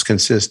expensive, most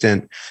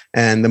consistent.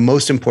 And the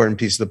most important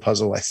piece of the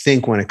puzzle, I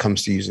think, when it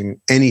comes to using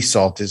any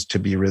salt is to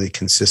be really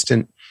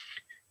consistent.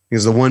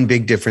 Because the one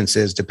big difference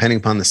is, depending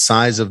upon the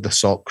size of the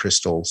salt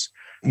crystals,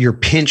 your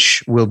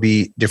pinch will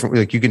be different.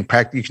 Like you can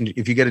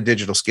if you get a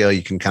digital scale,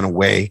 you can kind of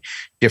weigh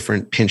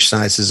different pinch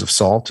sizes of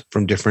salt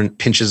from different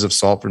pinches of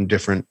salt from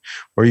different,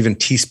 or even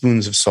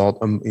teaspoons of salt,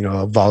 a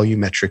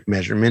volumetric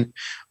measurement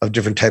of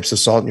different types of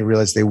salt. And you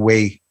realize they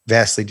weigh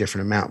vastly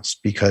different amounts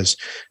because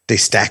they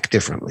stack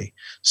differently.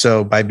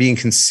 So by being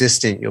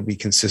consistent, you'll be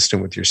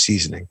consistent with your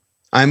seasoning.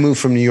 I moved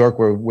from New York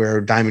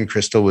where Diamond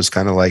Crystal was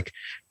kind of like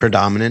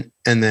predominant.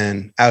 And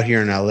then out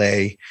here in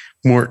LA,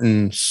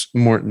 Morton's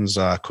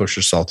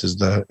kosher salt is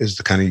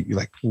the kind of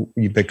like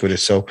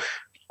ubiquitous. So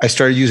I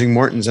started using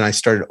Morton's and I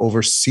started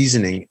over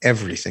seasoning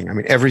everything. I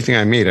mean, everything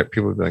I made,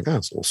 people would be like, oh,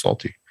 it's a little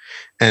salty.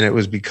 And it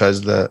was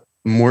because the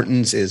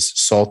Morton's is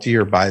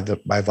saltier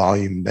by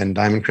volume than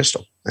Diamond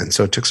Crystal. And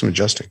so it took some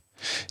adjusting.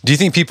 Do you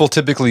think people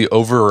typically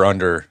over or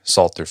under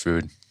salt their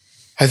food?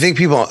 I think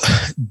people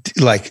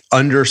like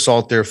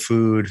undersalt their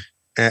food,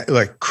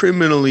 like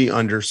criminally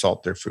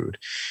undersalt their food.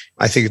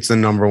 I think it's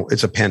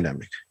a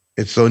pandemic.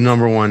 It's the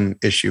number one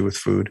issue with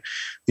food.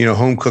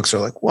 Home cooks are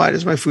like, why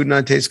does my food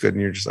not taste good?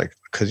 And you're just like,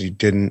 because you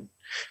didn't.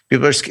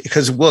 People are,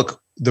 because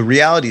look, the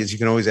reality is you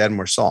can always add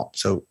more salt.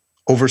 So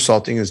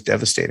oversalting is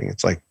devastating.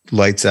 It's like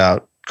lights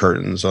out,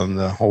 curtains on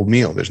the whole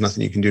meal. There's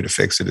nothing you can do to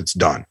fix it. It's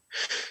done.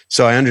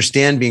 So I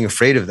understand being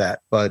afraid of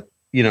that, but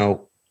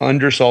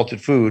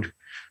undersalted food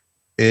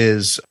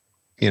is,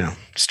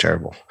 it's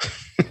terrible.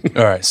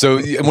 All right. So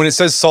when it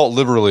says salt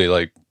liberally,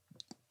 like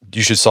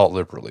you should salt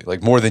liberally,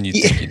 like more than you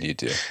think you need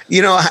to.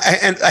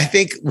 I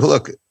think,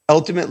 look,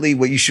 ultimately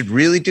what you should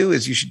really do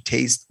is you should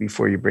taste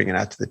before you bring it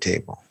out to the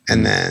table.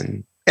 And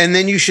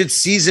then you should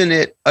season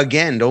it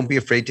again. Don't be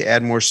afraid to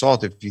add more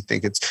salt if you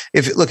think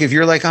if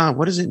you're like,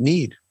 what does it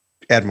need?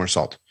 Add more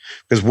salt.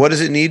 Because what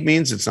does it need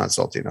means it's not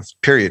salty enough,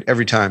 period.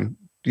 Every time,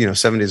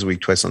 7 days a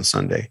week, twice on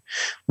Sunday.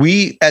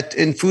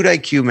 In Food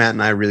IQ, Matt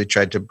and I really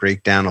tried to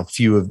break down a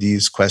few of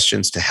these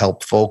questions to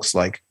help folks.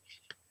 Like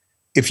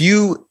if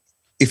you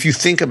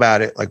think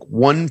about it, like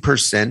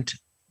 1%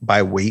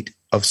 by weight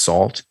of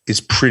salt is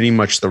pretty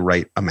much the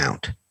right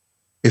amount,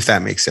 if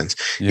that makes sense.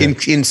 Yeah.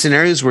 In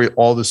scenarios where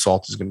all the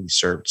salt is going to be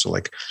served. So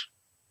like,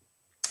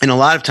 and a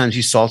lot of times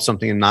you salt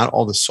something and not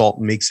all the salt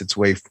makes its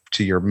way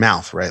to your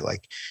mouth, right?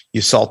 Like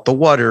you salt the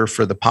water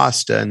for the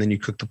pasta and then you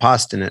cook the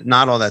pasta in it.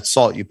 Not all that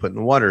salt you put in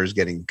the water is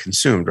getting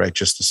consumed, right?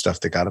 Just the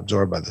stuff that got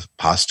absorbed by the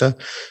pasta.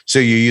 So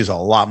you use a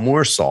lot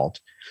more salt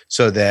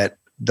so that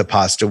the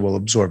pasta will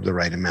absorb the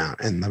right amount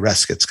and the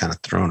rest gets kind of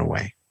thrown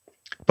away.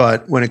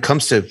 But when it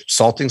comes to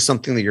salting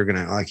something that you're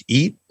going to like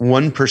eat,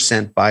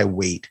 1% by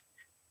weight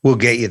will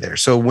get you there.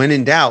 So when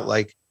in doubt,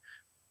 like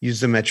use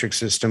the metric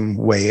system,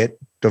 weigh it,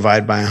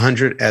 divide by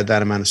 100, add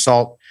that amount of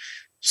salt.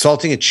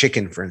 Salting a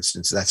chicken, for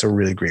instance, that's a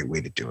really great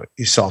way to do it.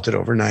 You salt it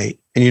overnight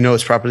and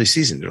it's properly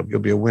seasoned. You'll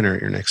be a winner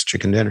at your next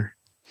chicken dinner.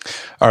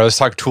 All right, let's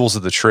talk tools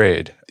of the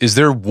trade. Is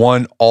there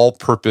one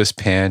all-purpose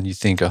pan you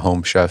think a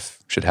home chef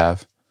should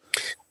have?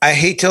 I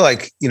hate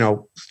to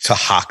to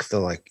hawk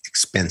the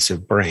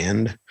expensive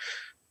brand,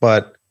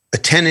 but a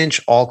 10-inch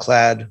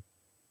all-clad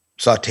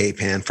saute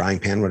pan, frying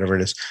pan, whatever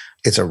it is,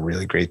 it's a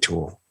really great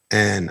tool.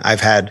 And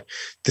I've had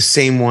the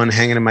same one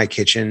hanging in my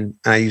kitchen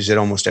and I use it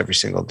almost every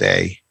single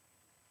day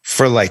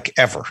for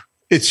ever.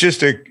 It's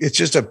just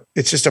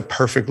a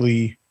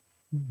perfectly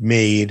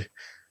made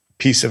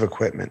piece of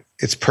equipment.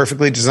 It's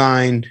perfectly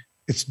designed.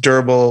 It's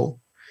durable,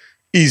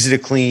 easy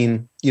to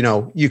clean.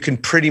 You can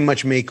pretty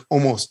much make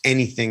almost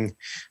anything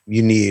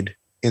you need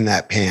in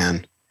that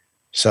pan.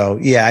 So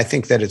yeah, I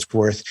think that it's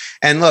worth.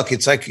 And look,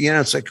 it's like,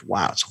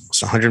 wow, it's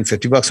almost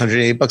 $150,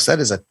 $180. That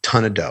is a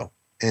ton of dough.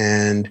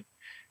 And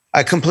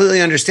I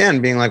completely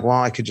understand being like,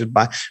 well, I could just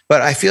buy,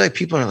 but I feel like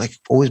people are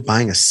always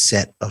buying a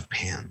set of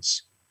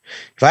pans.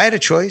 If I had a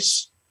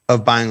choice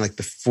of buying the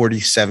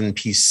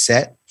 47-piece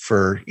set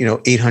for,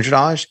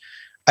 $800,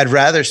 I'd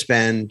rather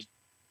spend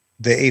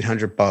the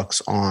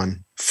 $800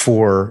 on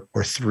 4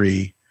 or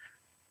 3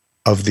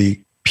 of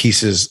the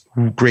pieces,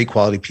 great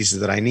quality pieces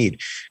that I need.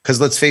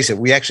 Because let's face it,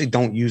 we actually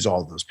don't use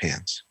all those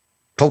pans.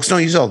 Folks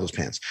don't use all those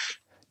pans.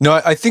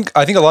 No, I think a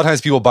lot of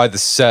times people buy the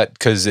set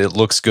because it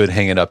looks good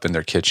hanging up in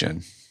their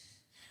kitchen.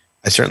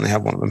 I certainly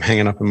have one of them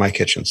hanging up in my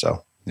kitchen,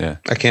 so yeah,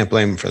 I can't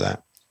blame them for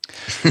that.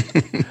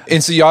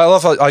 And so I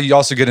love how you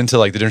also get into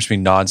the difference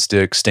between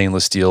nonstick,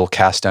 stainless steel,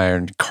 cast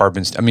iron,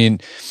 carbon. I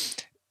mean,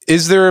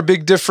 is there a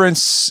big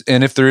difference?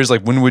 And if there is,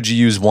 when would you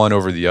use one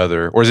over the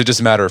other? Or is it just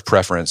a matter of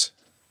preference?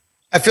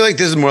 I feel like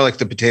this is more like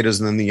the potatoes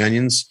than the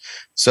onions.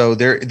 So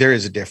there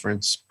is a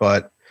difference.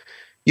 But,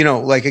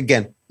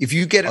 again, if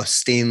you get a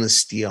stainless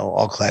steel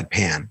all-clad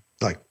pan,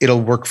 like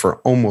it'll work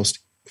for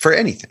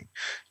anything.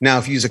 Now,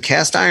 if you use a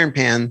cast iron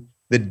pan,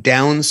 the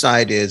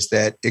downside is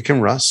that it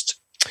can rust.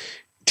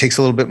 It takes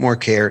a little bit more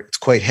care. It's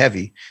quite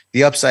heavy.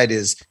 The upside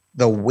is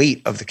the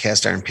weight of the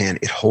cast iron pan.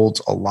 It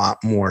holds a lot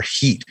more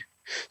heat.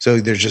 So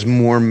there's just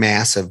more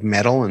mass of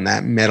metal, and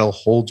that metal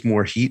holds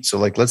more heat. So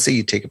like, let's say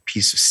you take a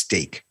piece of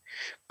steak,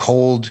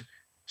 cold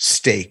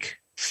steak,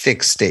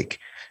 thick steak,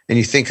 and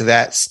you think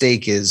that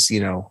steak is,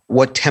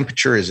 what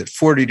temperature is it?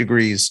 40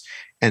 degrees,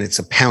 and it's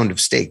a pound of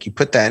steak. You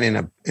put that in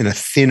a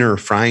thinner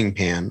frying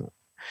pan,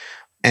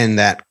 and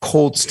that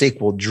cold steak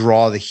will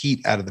draw the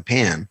heat out of the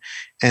pan.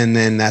 And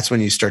then that's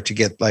when you start to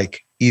get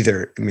like,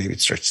 either maybe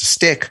it starts to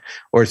stick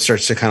or it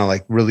starts to kind of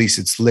like release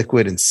its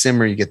liquid and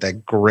simmer. You get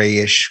that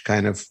grayish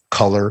kind of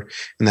color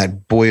and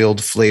that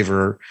boiled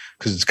flavor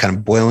because it's kind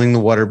of boiling the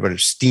water, but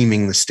it's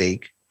steaming the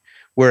steak.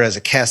 Whereas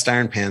a cast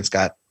iron pan's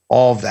got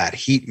all of that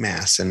heat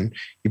mass, and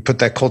you put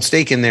that cold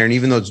steak in there, and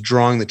even though it's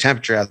drawing the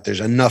temperature out, there's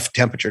enough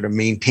temperature to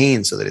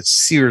maintain so that it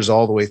sears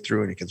all the way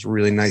through and it gets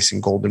really nice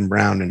and golden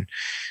brown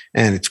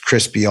and it's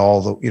crispy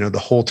all the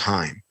whole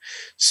time.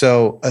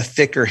 So a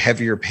thicker,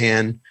 heavier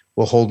pan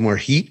will hold more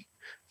heat.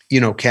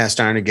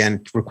 Cast iron,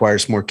 again,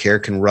 requires more care,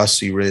 can rust.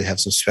 So you really have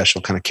some special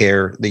kind of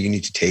care that you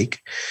need to take.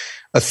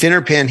 A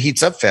thinner pan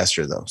heats up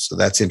faster though. So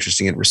that's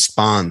interesting. It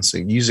responds. So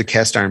you use a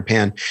cast iron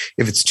pan.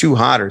 If it's too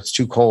hot or it's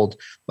too cold,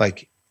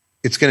 like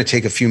it's going to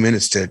take a few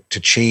minutes to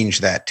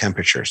change that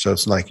temperature. So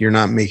it's like, you're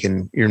not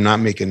making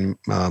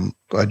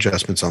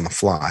adjustments on the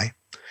fly.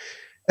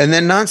 And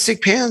then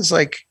nonstick pans,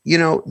 like,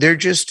 they're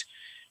just,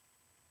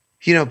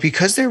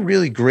 because they're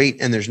really great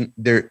and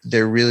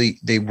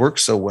they work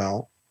so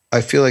well.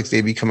 I feel like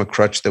they become a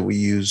crutch that we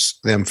use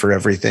them for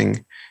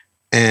everything.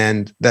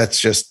 And that's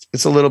just,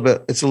 it's a little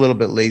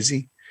bit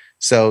lazy.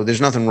 So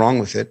there's nothing wrong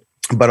with it,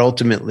 but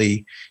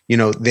ultimately,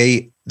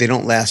 they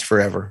don't last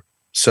forever.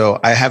 So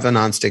I have a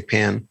nonstick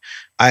pan.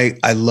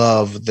 I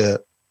love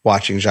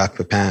watching Jacques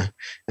Pepin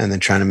and then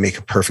trying to make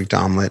a perfect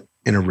omelet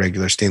in a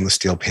regular stainless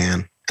steel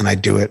pan. And I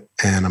do it,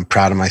 and I'm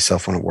proud of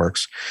myself when it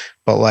works.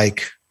 But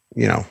like,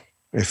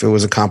 if it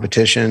was a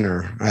competition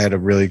or I had a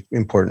really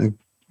important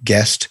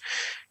guest,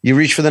 you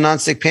reach for the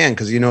nonstick pan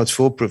because it's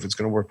foolproof. It's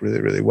going to work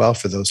really, really well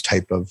for those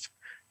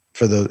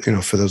for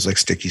those like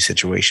sticky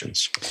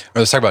situations. Right,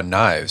 let's talk about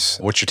knives.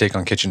 What's your take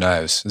on kitchen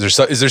knives?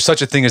 Is there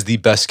such a thing as the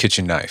best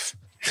kitchen knife?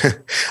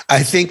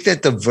 I think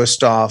that the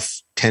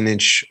Wüsthof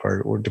 10-inch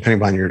or depending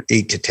upon your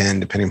 8 to 10,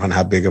 depending upon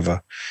how big of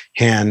a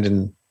hand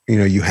and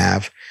you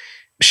have,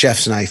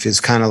 chef's knife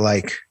is kind of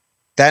like,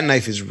 that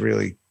knife is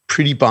really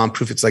pretty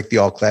bomb-proof. It's like the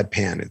all-clad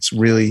pan. It's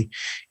really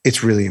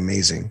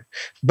amazing.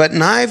 But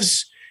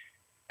knives,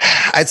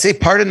 I'd say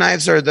part of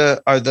knives are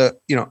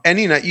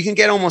any knife. You can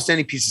get almost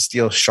any piece of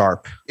steel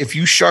sharp. If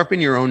you sharpen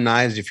your own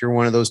knives, if you're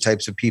one of those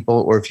types of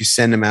people, or if you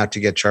send them out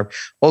to get sharp,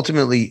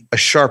 ultimately a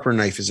sharper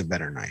knife is a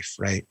better knife,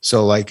 right?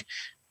 So like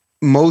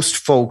most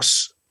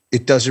folks,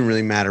 it doesn't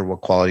really matter what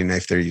quality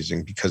knife they're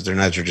using because their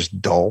knives are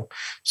just dull.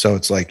 So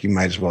it's like, you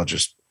might as well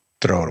just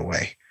throw it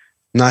away.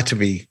 Not to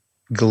be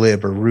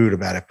glib or rude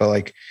about it, but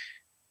like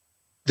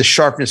the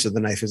sharpness of the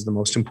knife is the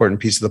most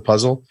important piece of the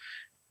puzzle.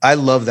 I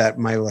love that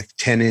my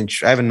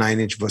 10-inch, I have a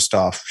 9-inch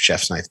Wüsthof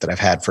chef's knife that I've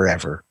had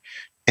forever.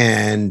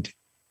 And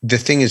the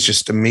thing is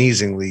just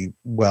amazingly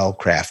well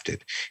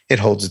crafted. It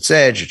holds its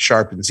edge, it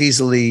sharpens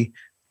easily,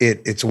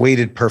 it's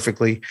weighted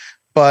perfectly.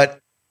 But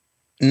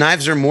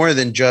knives are more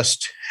than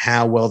just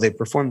how well they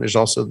perform. There's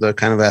also the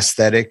kind of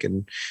aesthetic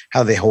and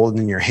how they hold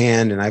in your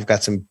hand. And I've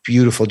got some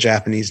beautiful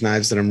Japanese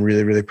knives that I'm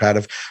really, really proud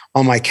of.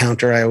 On my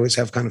counter, I always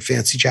have kind of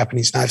fancy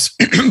Japanese knives,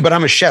 but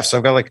I'm a chef. So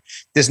I've got like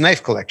this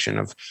knife collection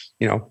of,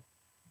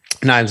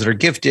 knives that are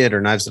gifted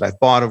or knives that I've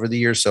bought over the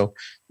years. So,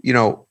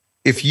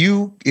 if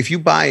you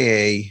buy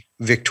a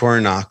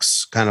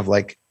Victorinox kind of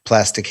like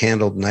plastic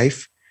handled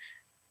knife,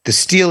 the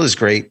steel is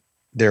great.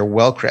 They're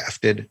well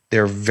crafted.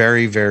 They're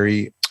very,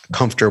 very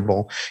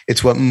comfortable.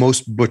 It's what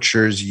most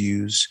butchers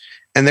use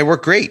and they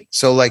work great.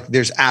 So like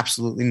there's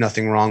absolutely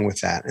nothing wrong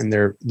with that. And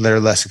they're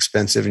less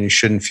expensive and you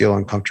shouldn't feel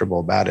uncomfortable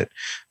about it.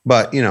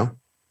 But,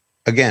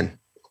 again,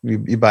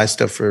 you buy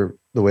stuff for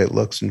the way it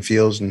looks and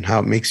feels and how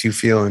it makes you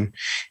feel. And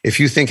if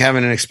you think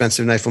having an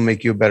expensive knife will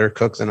make you a better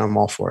cook, then I'm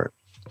all for it.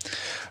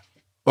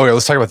 Okay,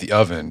 let's talk about the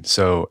oven.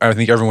 So I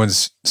think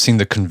everyone's seen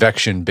the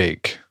convection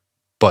bake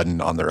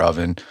button on their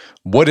oven.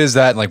 What is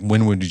that? And like,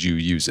 when would you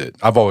use it?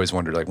 I've always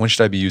wondered, like, when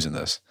should I be using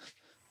this?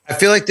 I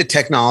feel like the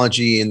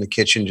technology in the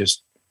kitchen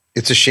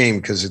it's a shame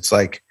because it's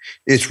like,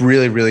 it's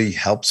really, really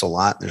helps a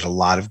lot. There's a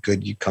lot of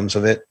good comes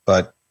of it,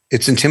 but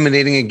it's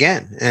intimidating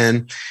again.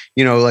 And,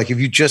 like if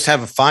you just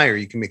have a fire,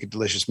 you can make a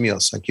delicious meal.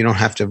 It's like, you don't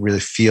have to really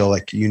feel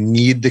like you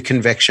need the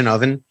convection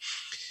oven.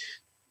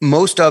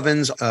 Most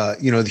ovens,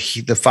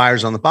 the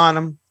fire's on the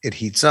bottom, it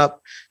heats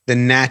up. The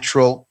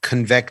natural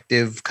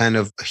convective kind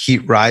of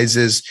heat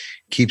rises,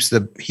 keeps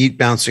the heat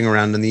bouncing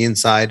around on the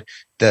inside.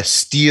 The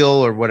steel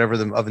or whatever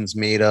the oven's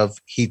made of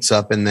heats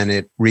up and then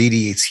it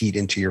radiates heat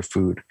into your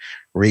food,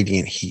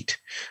 radiant heat.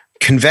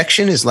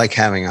 Convection is like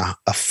having a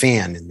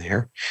fan in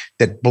there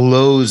that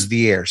blows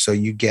the air. So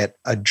you get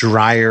a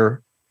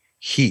drier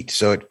heat.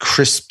 So it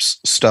crisps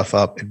stuff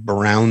up. It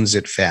browns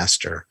it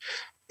faster.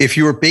 If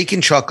you were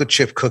baking chocolate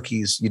chip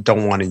cookies, you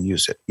don't want to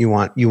use it. You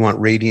want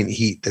radiant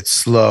heat that's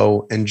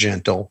slow and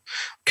gentle.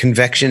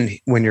 Convection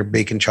when you're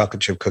baking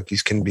chocolate chip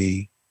cookies can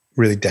be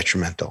really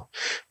detrimental.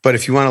 But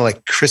if you want to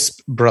like crisp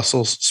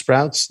Brussels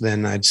sprouts,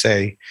 then I'd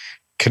say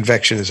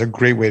convection is a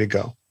great way to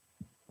go.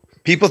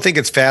 People think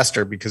it's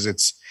faster because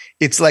it's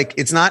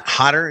not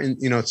hotter, and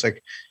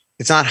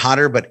it's not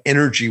hotter, but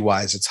energy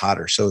wise it's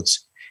hotter. So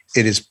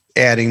it is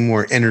adding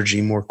more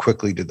energy more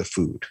quickly to the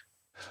food.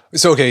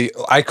 So, okay,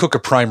 I cook a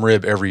prime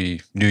rib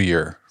every New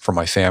Year for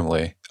my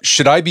family.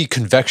 Should I be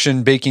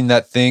convection baking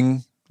that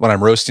thing when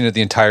I'm roasting it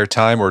the entire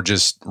time, or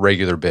just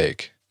regular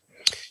bake?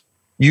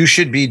 You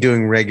should be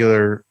doing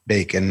regular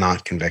bake and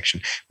not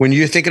convection. When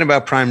you're thinking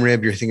about prime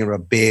rib, you're thinking about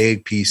a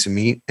big piece of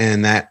meat,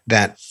 and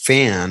that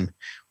fan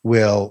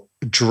will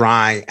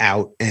dry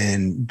out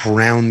and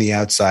brown the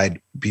outside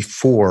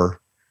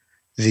before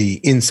the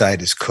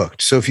inside is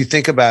cooked. So if you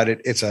think about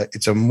it,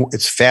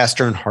 it's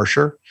faster and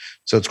harsher.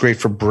 So it's great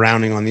for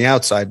browning on the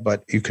outside,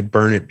 but you could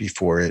burn it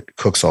before it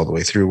cooks all the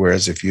way through.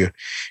 Whereas if you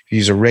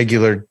use a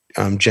regular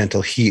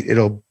gentle heat,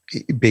 it'll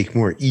bake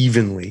more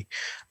evenly.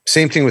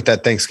 Same thing with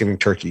that Thanksgiving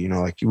turkey.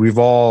 Like we've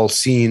all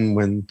seen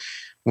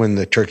when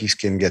the turkey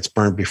skin gets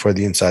burnt before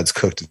the inside's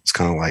cooked, it's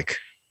kind of like,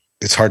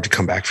 it's hard to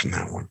come back from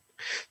that one.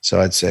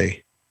 So I'd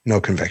say no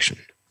convection.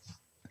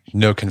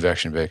 No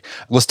convection bake.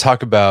 Let's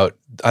talk about,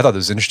 I thought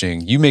this was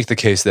interesting. You make the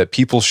case that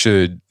people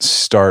should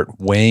start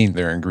weighing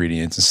their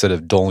ingredients instead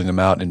of doling them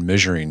out and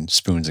measuring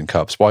spoons and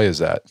cups. Why is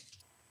that?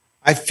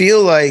 I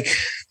feel like,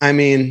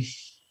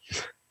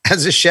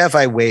 as a chef,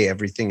 I weigh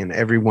everything, and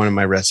every one of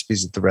my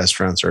recipes at the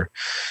restaurants are,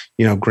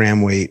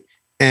 gram weight.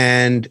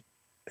 And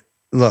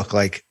look,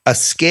 like a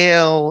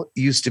scale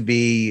used to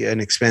be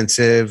an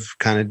expensive,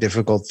 kind of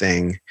difficult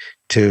thing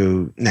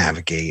to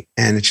navigate,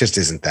 and it just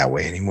isn't that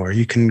way anymore.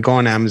 You can go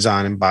on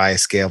Amazon and buy a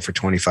scale for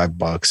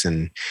 $25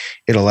 and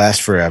it'll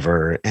last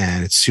forever,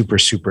 and it's super,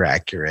 super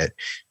accurate.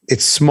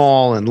 It's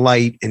small and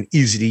light and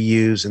easy to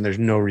use, and there's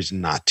no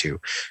reason not to.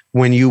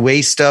 When you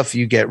weigh stuff,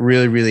 you get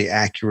really, really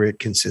accurate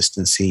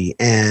consistency.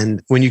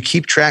 And when you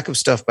keep track of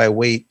stuff by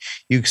weight,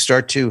 you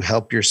start to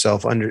help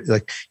yourself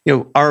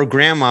our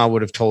grandma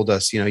would have told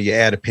us, you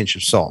add a pinch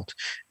of salt.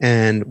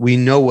 And we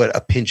know what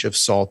a pinch of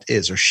salt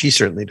is, or she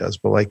certainly does.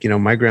 But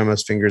my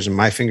grandma's fingers and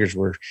my fingers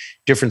were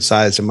different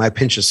size, and my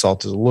pinch of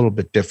salt is a little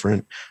bit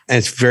different. And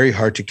it's very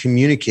hard to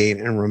communicate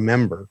and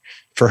remember.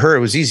 For her, it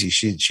was easy.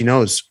 She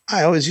knows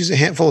I always use a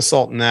handful of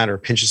salt in that, or a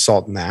pinch of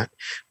salt in that.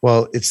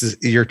 Well,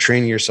 you're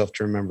training yourself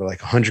to remember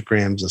like 100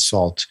 grams of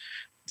salt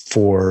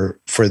for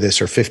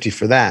this, or 50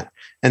 for that.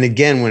 And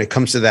again, when it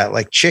comes to that,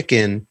 like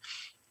chicken,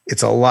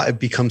 it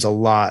becomes a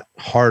lot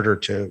harder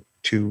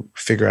to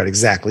figure out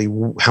exactly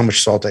how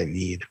much salt I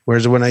need.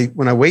 Whereas when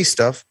I weigh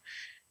stuff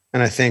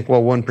and I think,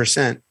 well,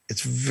 1%,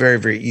 it's very,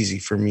 very easy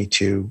for me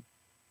to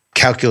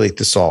calculate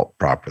the salt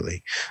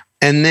properly.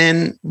 And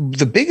then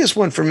the biggest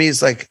one for me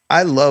is like,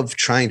 I love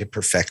trying to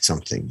perfect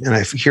something. And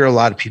I hear a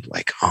lot of people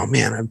like, oh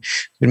man, I've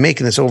been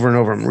making this over and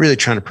over. I'm really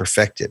trying to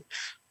perfect it.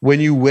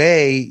 When you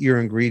weigh your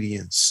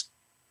ingredients,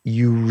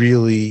 you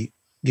really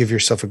give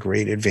yourself a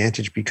great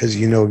advantage because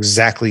you know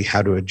exactly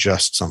how to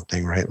adjust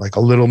something, right? Like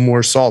a little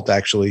more salt,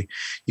 actually,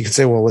 you can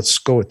say, well, let's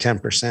go with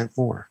 10%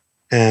 more.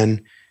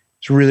 And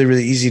it's really,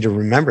 really easy to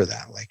remember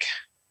that. Like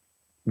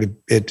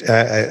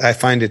I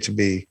find it to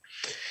be,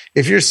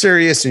 if you're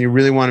serious and you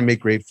really want to make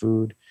great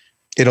food,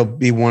 it'll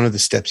be one of the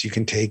steps you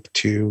can take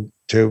to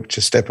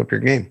step up your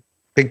game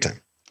big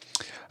time.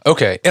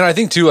 Okay. And I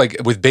think too, like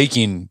with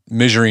baking,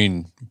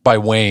 measuring by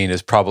weighing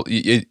is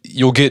probably,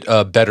 you'll get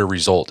a better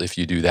result if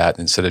you do that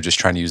instead of just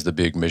trying to use the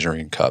big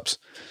measuring cups.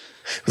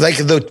 Like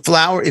the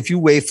flour, if you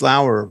weigh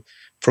flour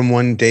from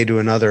one day to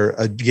another,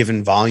 a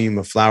given volume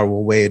of flour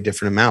will weigh a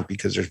different amount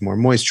because there's more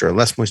moisture or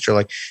less moisture.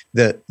 Like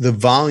the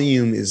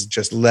volume is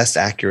just less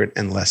accurate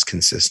and less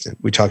consistent.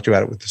 We talked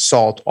about it with the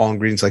salt, all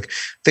ingredients. Like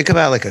think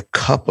about like a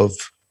cup of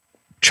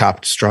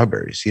chopped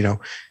strawberries,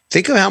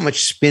 think of how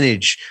much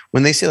spinach,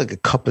 when they say like a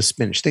cup of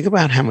spinach, think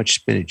about how much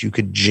spinach you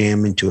could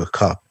jam into a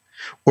cup.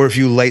 Or if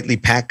you lightly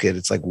pack it,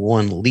 it's like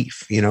one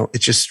leaf,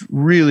 it's just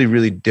really,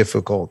 really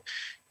difficult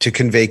to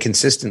convey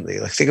consistently.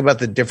 Like think about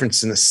the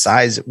difference in the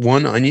size.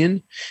 One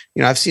onion,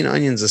 I've seen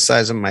onions the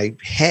size of my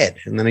head,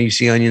 and then you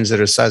see onions that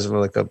are the size of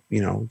like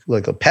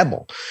a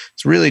pebble.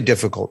 It's really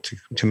difficult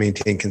to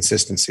maintain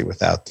consistency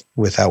without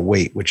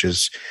weight, which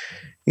is,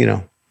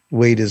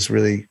 weight is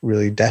really,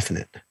 really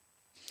definite.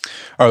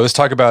 All right, let's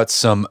talk about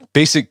some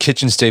basic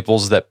kitchen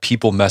staples that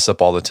people mess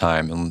up all the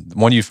time. And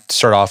one you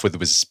start off with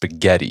was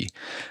spaghetti.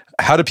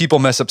 How do people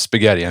mess up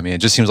spaghetti? I mean,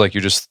 it just seems like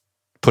you're just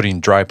putting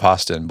dry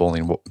pasta in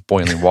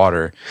boiling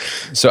water.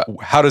 So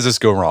how does this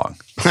go wrong?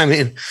 I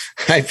mean,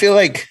 I feel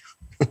like,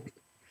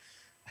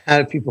 how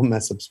do people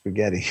mess up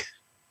spaghetti?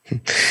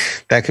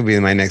 That could be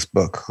in my next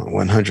book,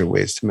 100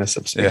 Ways to Mess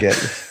Up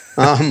Spaghetti.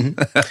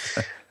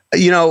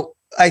 Yeah.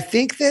 I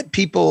think that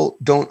people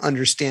don't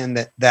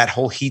understand that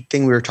whole heat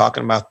thing we were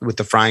talking about with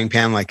the frying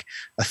pan, like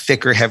a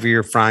thicker,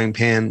 heavier frying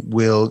pan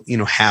will,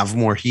 have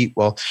more heat.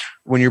 Well,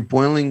 when you're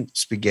boiling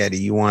spaghetti,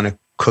 you want to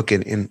cook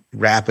it in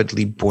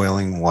rapidly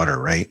boiling water,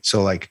 right?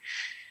 So like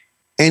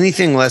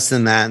anything less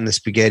than that in the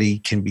spaghetti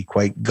can be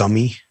quite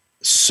gummy.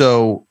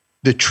 So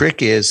the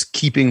trick is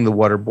keeping the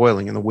water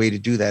boiling. And the way to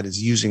do that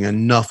is using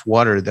enough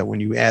water that when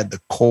you add the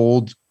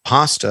cold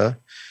pasta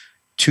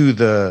to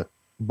the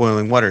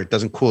boiling water, it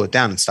doesn't cool it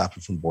down and stop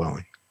it from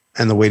boiling.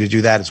 And the way to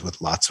do that is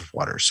with lots of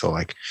water. So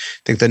like,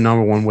 I think the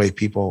number one way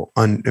people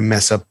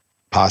mess up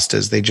pasta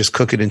is they just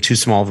cook it in too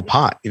small of a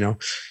pot.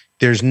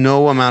 There's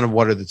no amount of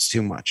water that's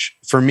too much.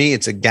 For me,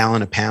 it's a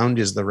gallon a pound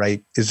is the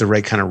right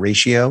kind of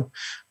ratio.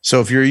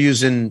 So if you're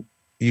using,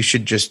 you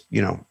should just,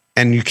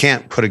 and you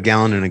can't put a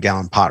gallon in a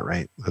gallon pot,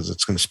 right? Because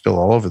it's going to spill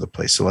all over the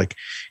place. So like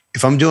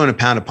if I'm doing a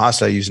pound of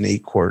pasta, I use an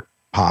 8-quart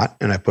pot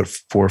and I put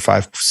 4,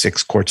 5,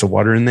 6 quarts of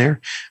water in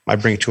there. I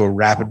bring it to a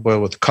rapid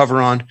boil with the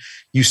cover on.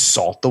 You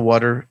salt the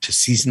water to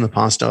season the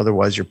pasta.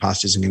 Otherwise your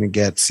pasta isn't going to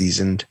get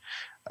seasoned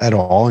at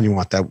all. And you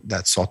want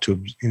that salt to,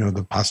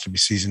 the pasta to be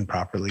seasoned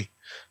properly.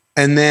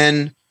 And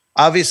then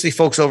obviously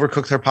folks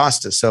overcook their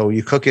pasta. So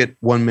you cook it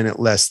 1 minute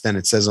less than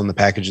it says on the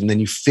package. And then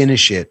you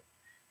finish it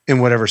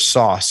in whatever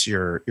sauce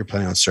you're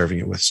planning on serving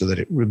it with so that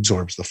it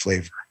absorbs the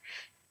flavor.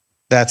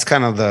 That's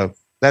kind of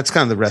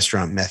the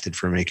restaurant method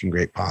for making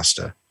great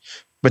pasta.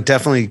 But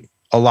definitely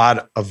a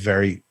lot of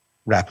very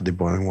rapidly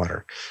boiling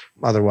water.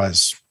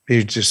 Otherwise,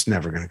 you're just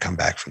never going to come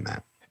back from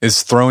that.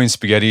 Is throwing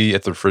spaghetti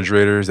at the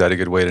refrigerator, is that a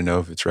good way to know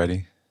if it's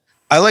ready?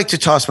 I like to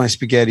toss my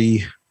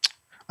spaghetti.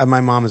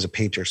 My mom is a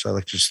painter, so I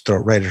like to just throw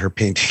it right at her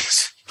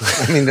paintings.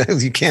 I mean,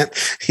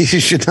 you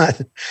should not.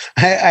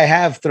 I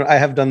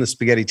have done the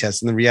spaghetti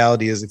test, and the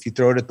reality is if you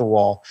throw it at the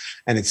wall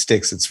and it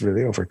sticks, it's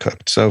really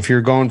overcooked. So if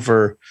you're going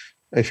for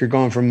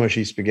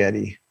mushy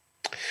spaghetti,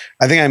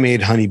 I think I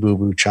made Honey Boo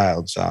Boo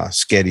Child's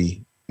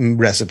sketty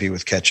recipe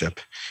with ketchup,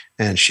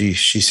 and she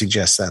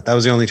suggests that. That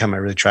was the only time I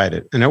really tried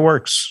it, and it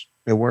works.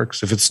 It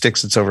works. If it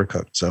sticks, it's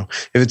overcooked. So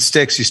if it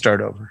sticks, you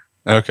start over.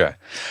 Okay.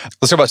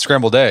 Let's talk about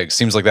scrambled eggs.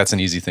 Seems like that's an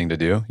easy thing to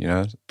do,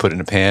 put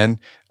in a pan.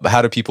 But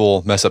how do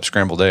people mess up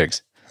scrambled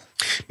eggs?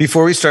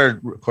 Before we started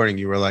recording,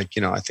 you were like,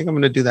 I think I'm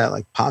going to do that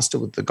like pasta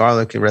with the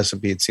garlic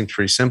recipe. It seems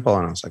pretty simple.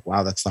 And I was like,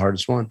 wow, that's the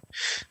hardest one.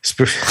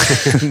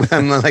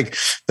 I'm like,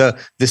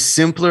 the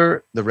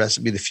simpler the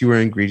recipe, the fewer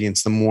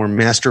ingredients, the more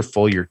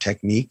masterful your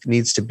technique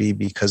needs to be,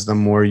 because the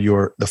more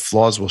the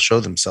flaws will show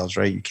themselves,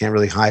 right? You can't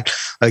really hide.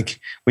 Like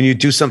when you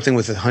do something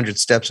with 100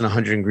 steps and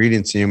 100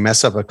 ingredients and you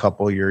mess up a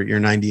couple, you're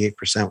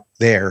 98%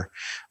 there.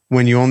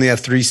 When you only have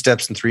 3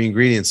 steps and 3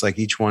 ingredients, like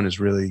each one is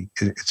really,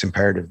 it's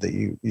imperative that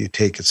you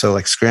take it. So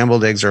like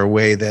scrambled eggs are a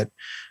way that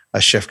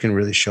a chef can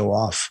really show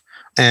off.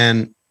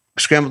 And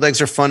scrambled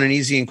eggs are fun and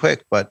easy and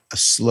quick, but a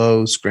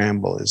slow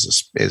scramble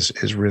is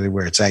really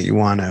where it's at. You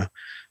want to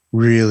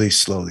really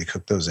slowly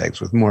cook those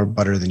eggs with more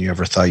butter than you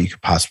ever thought you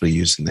could possibly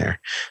use in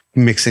there,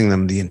 mixing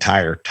them the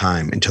entire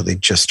time until they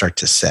just start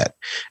to set.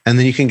 And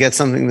then you can get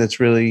something that's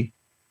really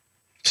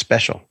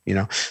special.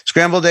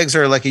 Scrambled eggs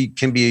are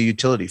can be a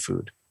utility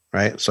food.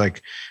 Right? It's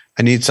like,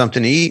 I need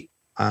something to eat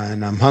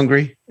and I'm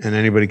hungry and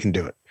anybody can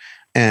do it.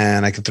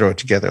 And I can throw it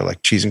together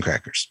like cheese and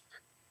crackers.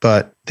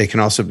 But they can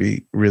also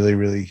be really,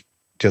 really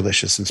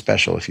delicious and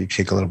special if you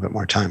take a little bit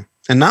more time.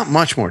 And not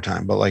much more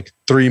time, but like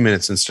 3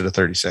 minutes instead of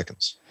 30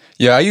 seconds.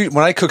 Yeah,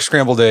 when I cook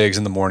scrambled eggs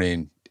in the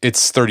morning,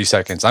 it's 30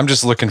 seconds. I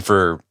just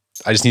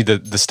need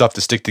the stuff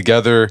to stick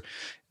together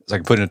so I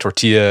can put in a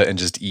tortilla and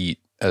just eat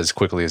as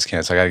quickly as I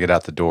can. So I got to get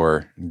out the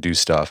door and do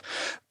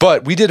stuff.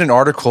 But we did an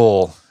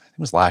article, it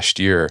was last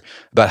year,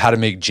 about how to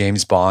make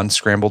James Bond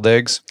scrambled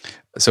eggs.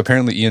 So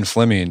apparently Ian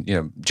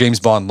Fleming,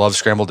 James Bond loves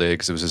scrambled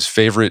eggs. It was his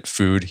favorite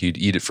food. He'd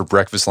eat it for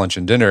breakfast, lunch,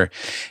 and dinner.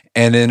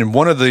 And then in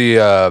one of the,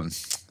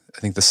 I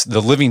think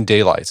the Living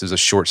Daylights is a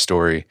short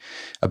story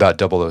about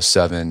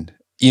 007.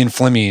 Ian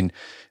Fleming,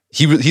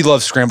 he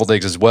loves scrambled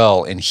eggs as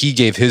well. And he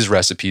gave his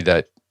recipe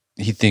that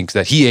he thinks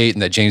that he ate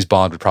and that James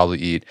Bond would probably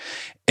eat.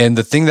 And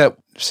the thing that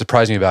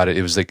surprised me about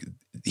it was like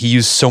he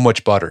used so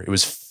much butter. It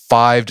was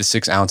 5 to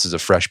 6 ounces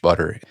of fresh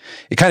butter.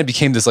 It kind of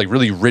became this like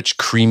really rich,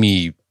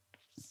 creamy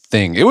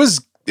thing. It was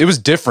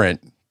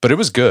different, but it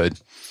was good.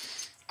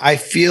 I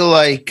feel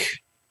like,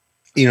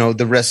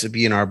 the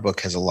recipe in our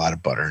book has a lot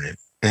of butter in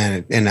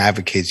it, and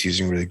advocates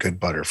using really good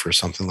butter for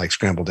something like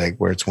scrambled egg,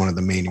 where it's one of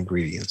the main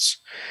ingredients.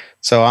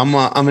 So I'm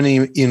an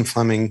Ian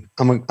Fleming.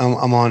 I'm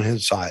on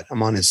his side.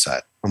 I'm on his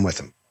side. I'm with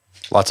him.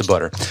 Lots of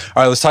butter.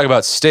 All right, let's talk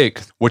about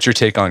steak. What's your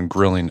take on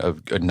grilling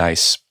a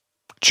nice,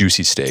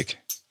 juicy steak?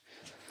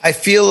 I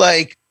feel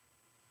like,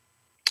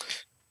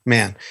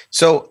 man,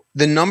 so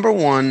the number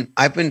one,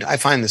 I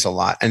find this a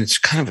lot, and it's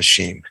kind of a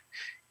shame.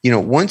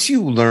 Once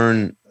you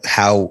learn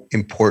how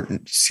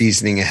important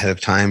seasoning ahead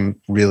of time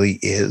really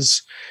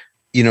is,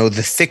 the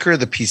thicker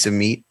the piece of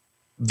meat,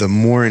 the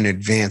more in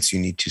advance you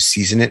need to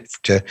season it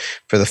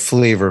for the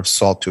flavor of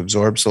salt to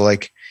absorb. So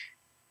like,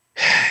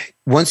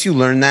 once you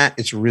learn that,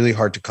 it's really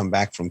hard to come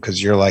back from,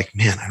 because you're like,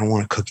 man, I don't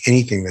want to cook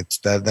anything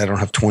that I don't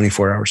have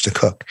 24 hours to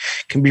cook.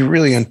 It can be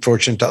really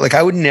unfortunate. Like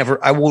I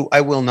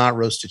will not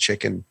roast a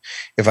chicken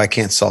if I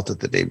can't salt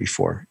it the day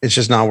before. It's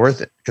just not worth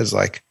it, because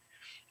like,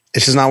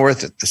 it's just not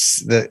worth it.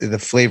 The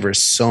flavor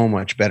is so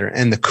much better,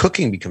 and the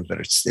cooking becomes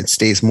better. It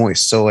stays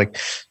moist. So like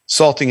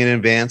salting in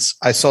advance,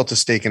 I salt a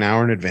steak an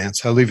hour in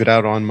advance. I leave it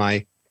out on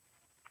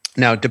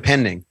now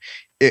depending,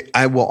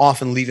 I will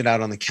often leave it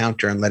out on the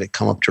counter and let it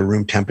come up to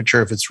room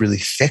temperature. If it's really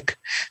thick,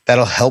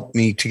 that'll help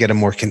me to get a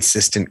more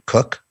consistent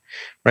cook,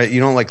 right? You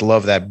don't like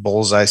love that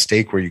bullseye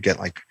steak where you get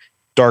like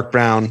dark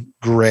brown,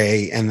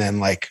 gray, and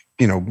then like,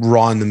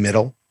 raw in the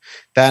middle.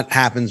 That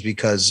happens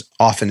because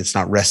often it's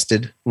not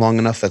rested long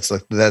enough.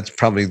 That's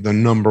probably the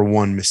number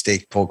one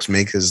mistake folks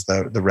make, is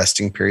the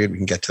resting period. We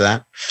can get to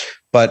that.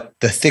 But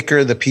the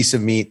thicker the piece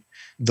of meat,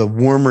 the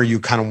warmer you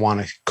kind of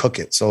want to cook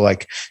it. So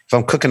like if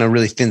I'm cooking a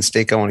really thin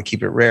steak, I want to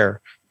keep it rare.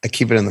 I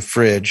keep it in the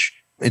fridge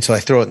until I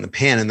throw it in the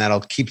pan, and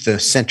that'll keep the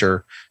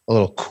center a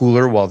little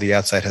cooler while the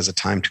outside has a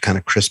time to kind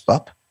of crisp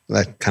up.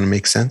 That kind of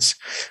makes sense.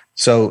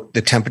 So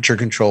the temperature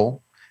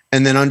control,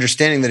 and then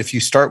understanding that if you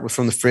start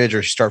from the fridge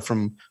or start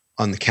from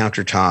on the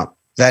countertop,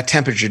 that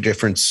temperature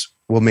difference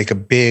will make a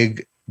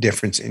big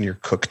difference in your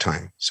cook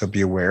time. So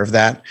be aware of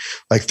that.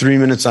 Like 3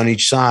 minutes on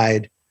each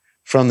side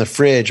from the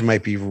fridge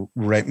might be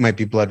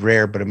blood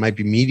rare, but it might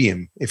be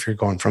medium if you're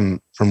going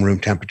from room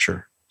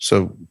temperature.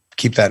 So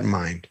keep that in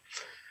mind.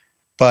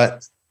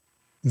 But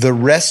the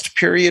rest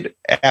period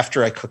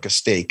after I cook a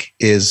steak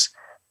is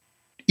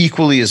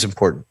equally as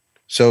important.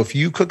 So if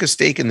you cook a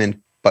steak and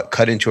then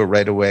cut into it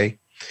right away,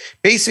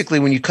 basically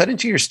when you cut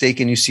into your steak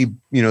and you see,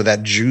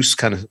 that juice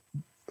kind of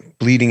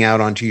bleeding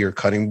out onto your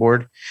cutting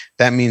board,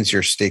 that means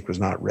your steak was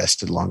not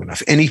rested long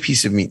enough. Any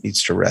piece of meat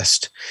needs to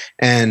rest.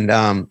 And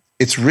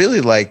it's really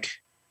like,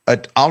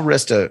 I'll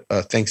rest a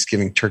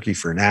Thanksgiving turkey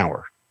for an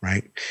hour.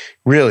 Right?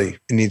 Really,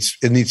 it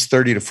needs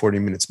 30 to 40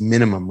 minutes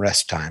minimum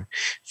rest time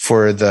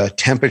for the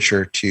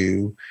temperature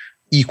to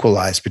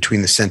equalize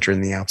between the center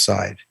and the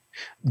outside.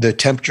 The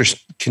temperature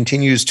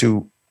continues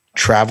to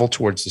travel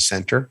towards the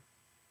center,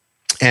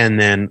 and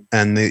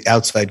the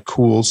outside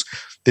cools.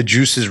 The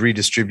juices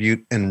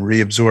redistribute and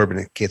reabsorb,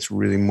 and it gets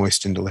really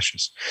moist and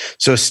delicious.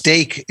 So a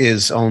steak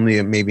is only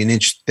maybe an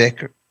inch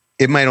thick.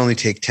 It might only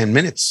take 10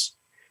 minutes.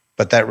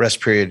 But that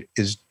rest period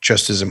is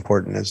just as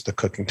important as the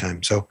cooking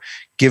time. So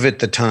give it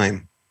the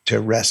time to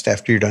rest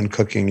after you're done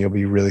cooking. You'll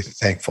be really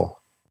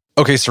thankful.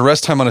 Okay, so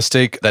rest time on a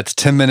steak, that's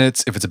 10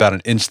 minutes if it's about an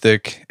inch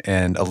thick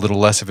and a little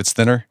less if it's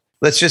thinner.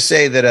 Let's just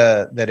say that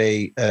a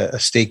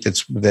steak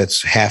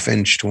that's half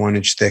inch to 1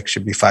 inch thick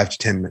should be 5 to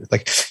 10 minutes.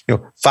 Like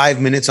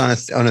 5 minutes on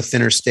a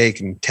thinner steak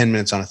and 10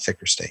 minutes on a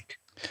thicker steak.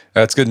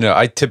 That's good to know.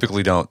 I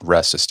typically don't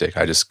rest a steak.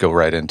 I just go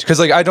right into, because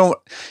like I don't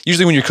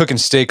usually, when you're cooking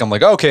steak, I'm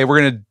like, okay, we're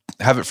gonna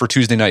have it for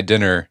Tuesday night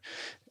dinner,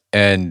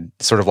 and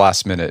sort of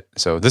last minute.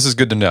 So this is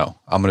good to know.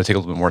 I'm gonna take a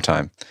little bit more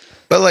time.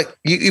 But like,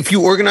 if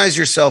you organize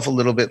yourself a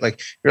little bit,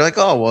 like you're like,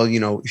 oh well, if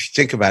you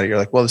think about it, you're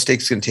like, well, the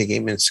steak's gonna take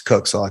 8 minutes to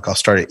cook, so like I'll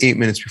start at 8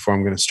 minutes before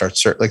I'm gonna start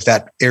like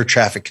that air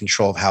traffic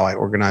control of how I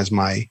organize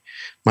my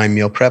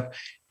meal prep.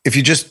 If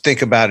you just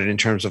think about it in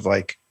terms of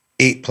like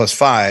 8 plus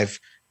 5.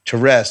 To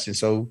rest. And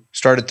so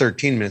start at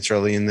 13 minutes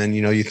early, and then,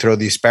 you throw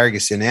the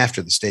asparagus in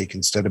after the steak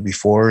instead of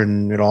before,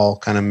 and it all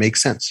kind of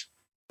makes sense.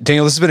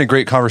 Daniel, this has been a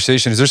great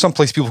conversation. Is there some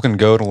place people can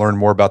go to learn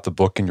more about the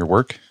book and your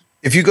work?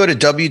 If you go to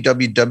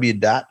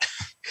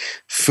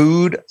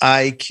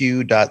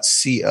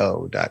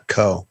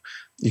www.foodiq.co,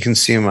 you can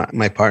see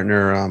my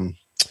partner,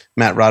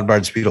 Matt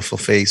Rodbard's beautiful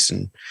face.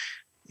 And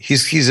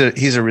he's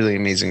a really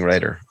amazing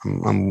writer.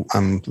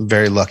 I'm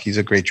very lucky. He's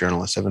a great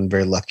journalist. I've been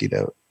very lucky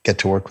to get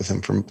to work with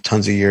him for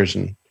tons of years,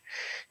 and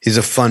he's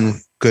a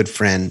fun, good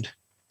friend.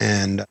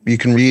 And you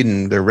can read,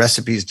 and there are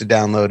recipes to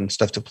download and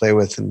stuff to play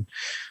with. And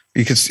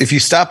if you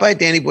stop by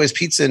Danny Boy's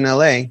Pizza in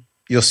LA,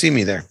 you'll see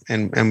me there,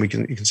 and you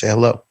can say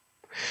hello.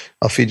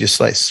 I'll feed you a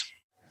slice.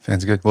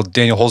 Sounds good. Well,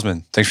 Daniel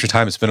Holzman, thanks for your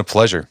time. It's been a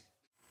pleasure.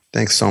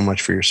 Thanks so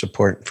much for your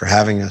support, for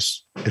having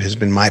us. It has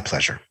been my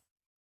pleasure.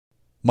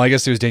 My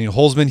guest here is Daniel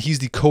Holzman. He's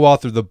the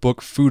co-author of the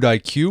book Food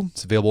IQ.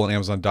 It's available on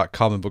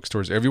Amazon.com and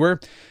bookstores everywhere.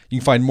 You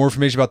can find more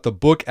information about the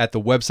book at the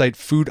website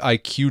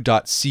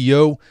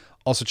foodiq.co.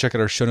 Also check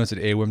out our show notes at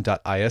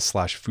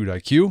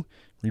aom.is/foodiq. You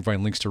can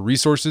find links to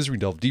resources where we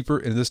delve deeper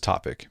into this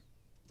topic.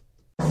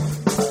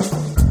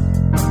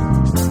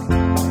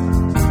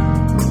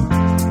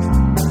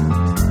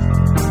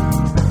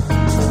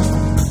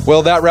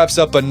 Well, that wraps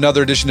up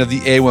another edition of the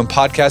AOM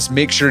podcast.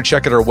 Make sure to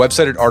check out our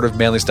website at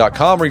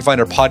artofmanliness.com, where you can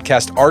find our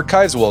podcast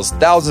archives, as well as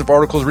thousands of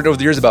articles written over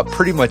the years about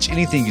pretty much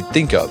anything you'd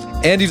think of.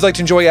 And if you'd like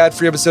to enjoy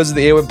ad-free episodes of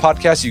the AOM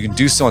podcast, you can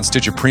do so on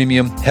Stitcher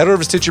Premium. Head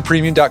over to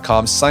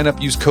StitcherPremium.com, sign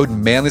up, use code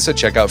manliness at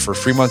checkout for a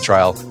free month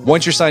trial.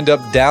 Once you're signed up,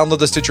 download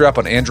the Stitcher app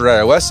on Android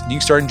or iOS, and you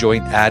can start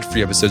enjoying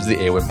ad-free episodes of the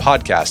AOM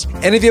podcast.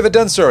 And if you haven't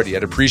done so already,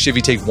 I'd appreciate if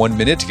you take 1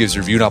 minute to give us a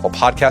review on Apple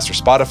Podcasts or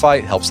Spotify.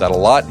 It helps out a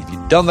lot. If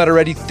you've done that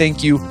already,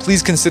 thank you.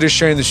 Please consider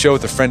sharing the show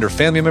with a friend or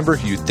family member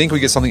who you think would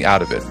get something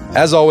out of it.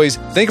 As always,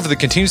 thank you for the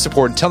continued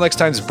support. Until next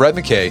time, this is Brett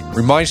McKay.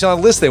 Remind you to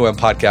not listen to the AOM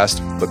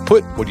podcast, but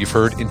put what you've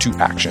heard into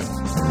action.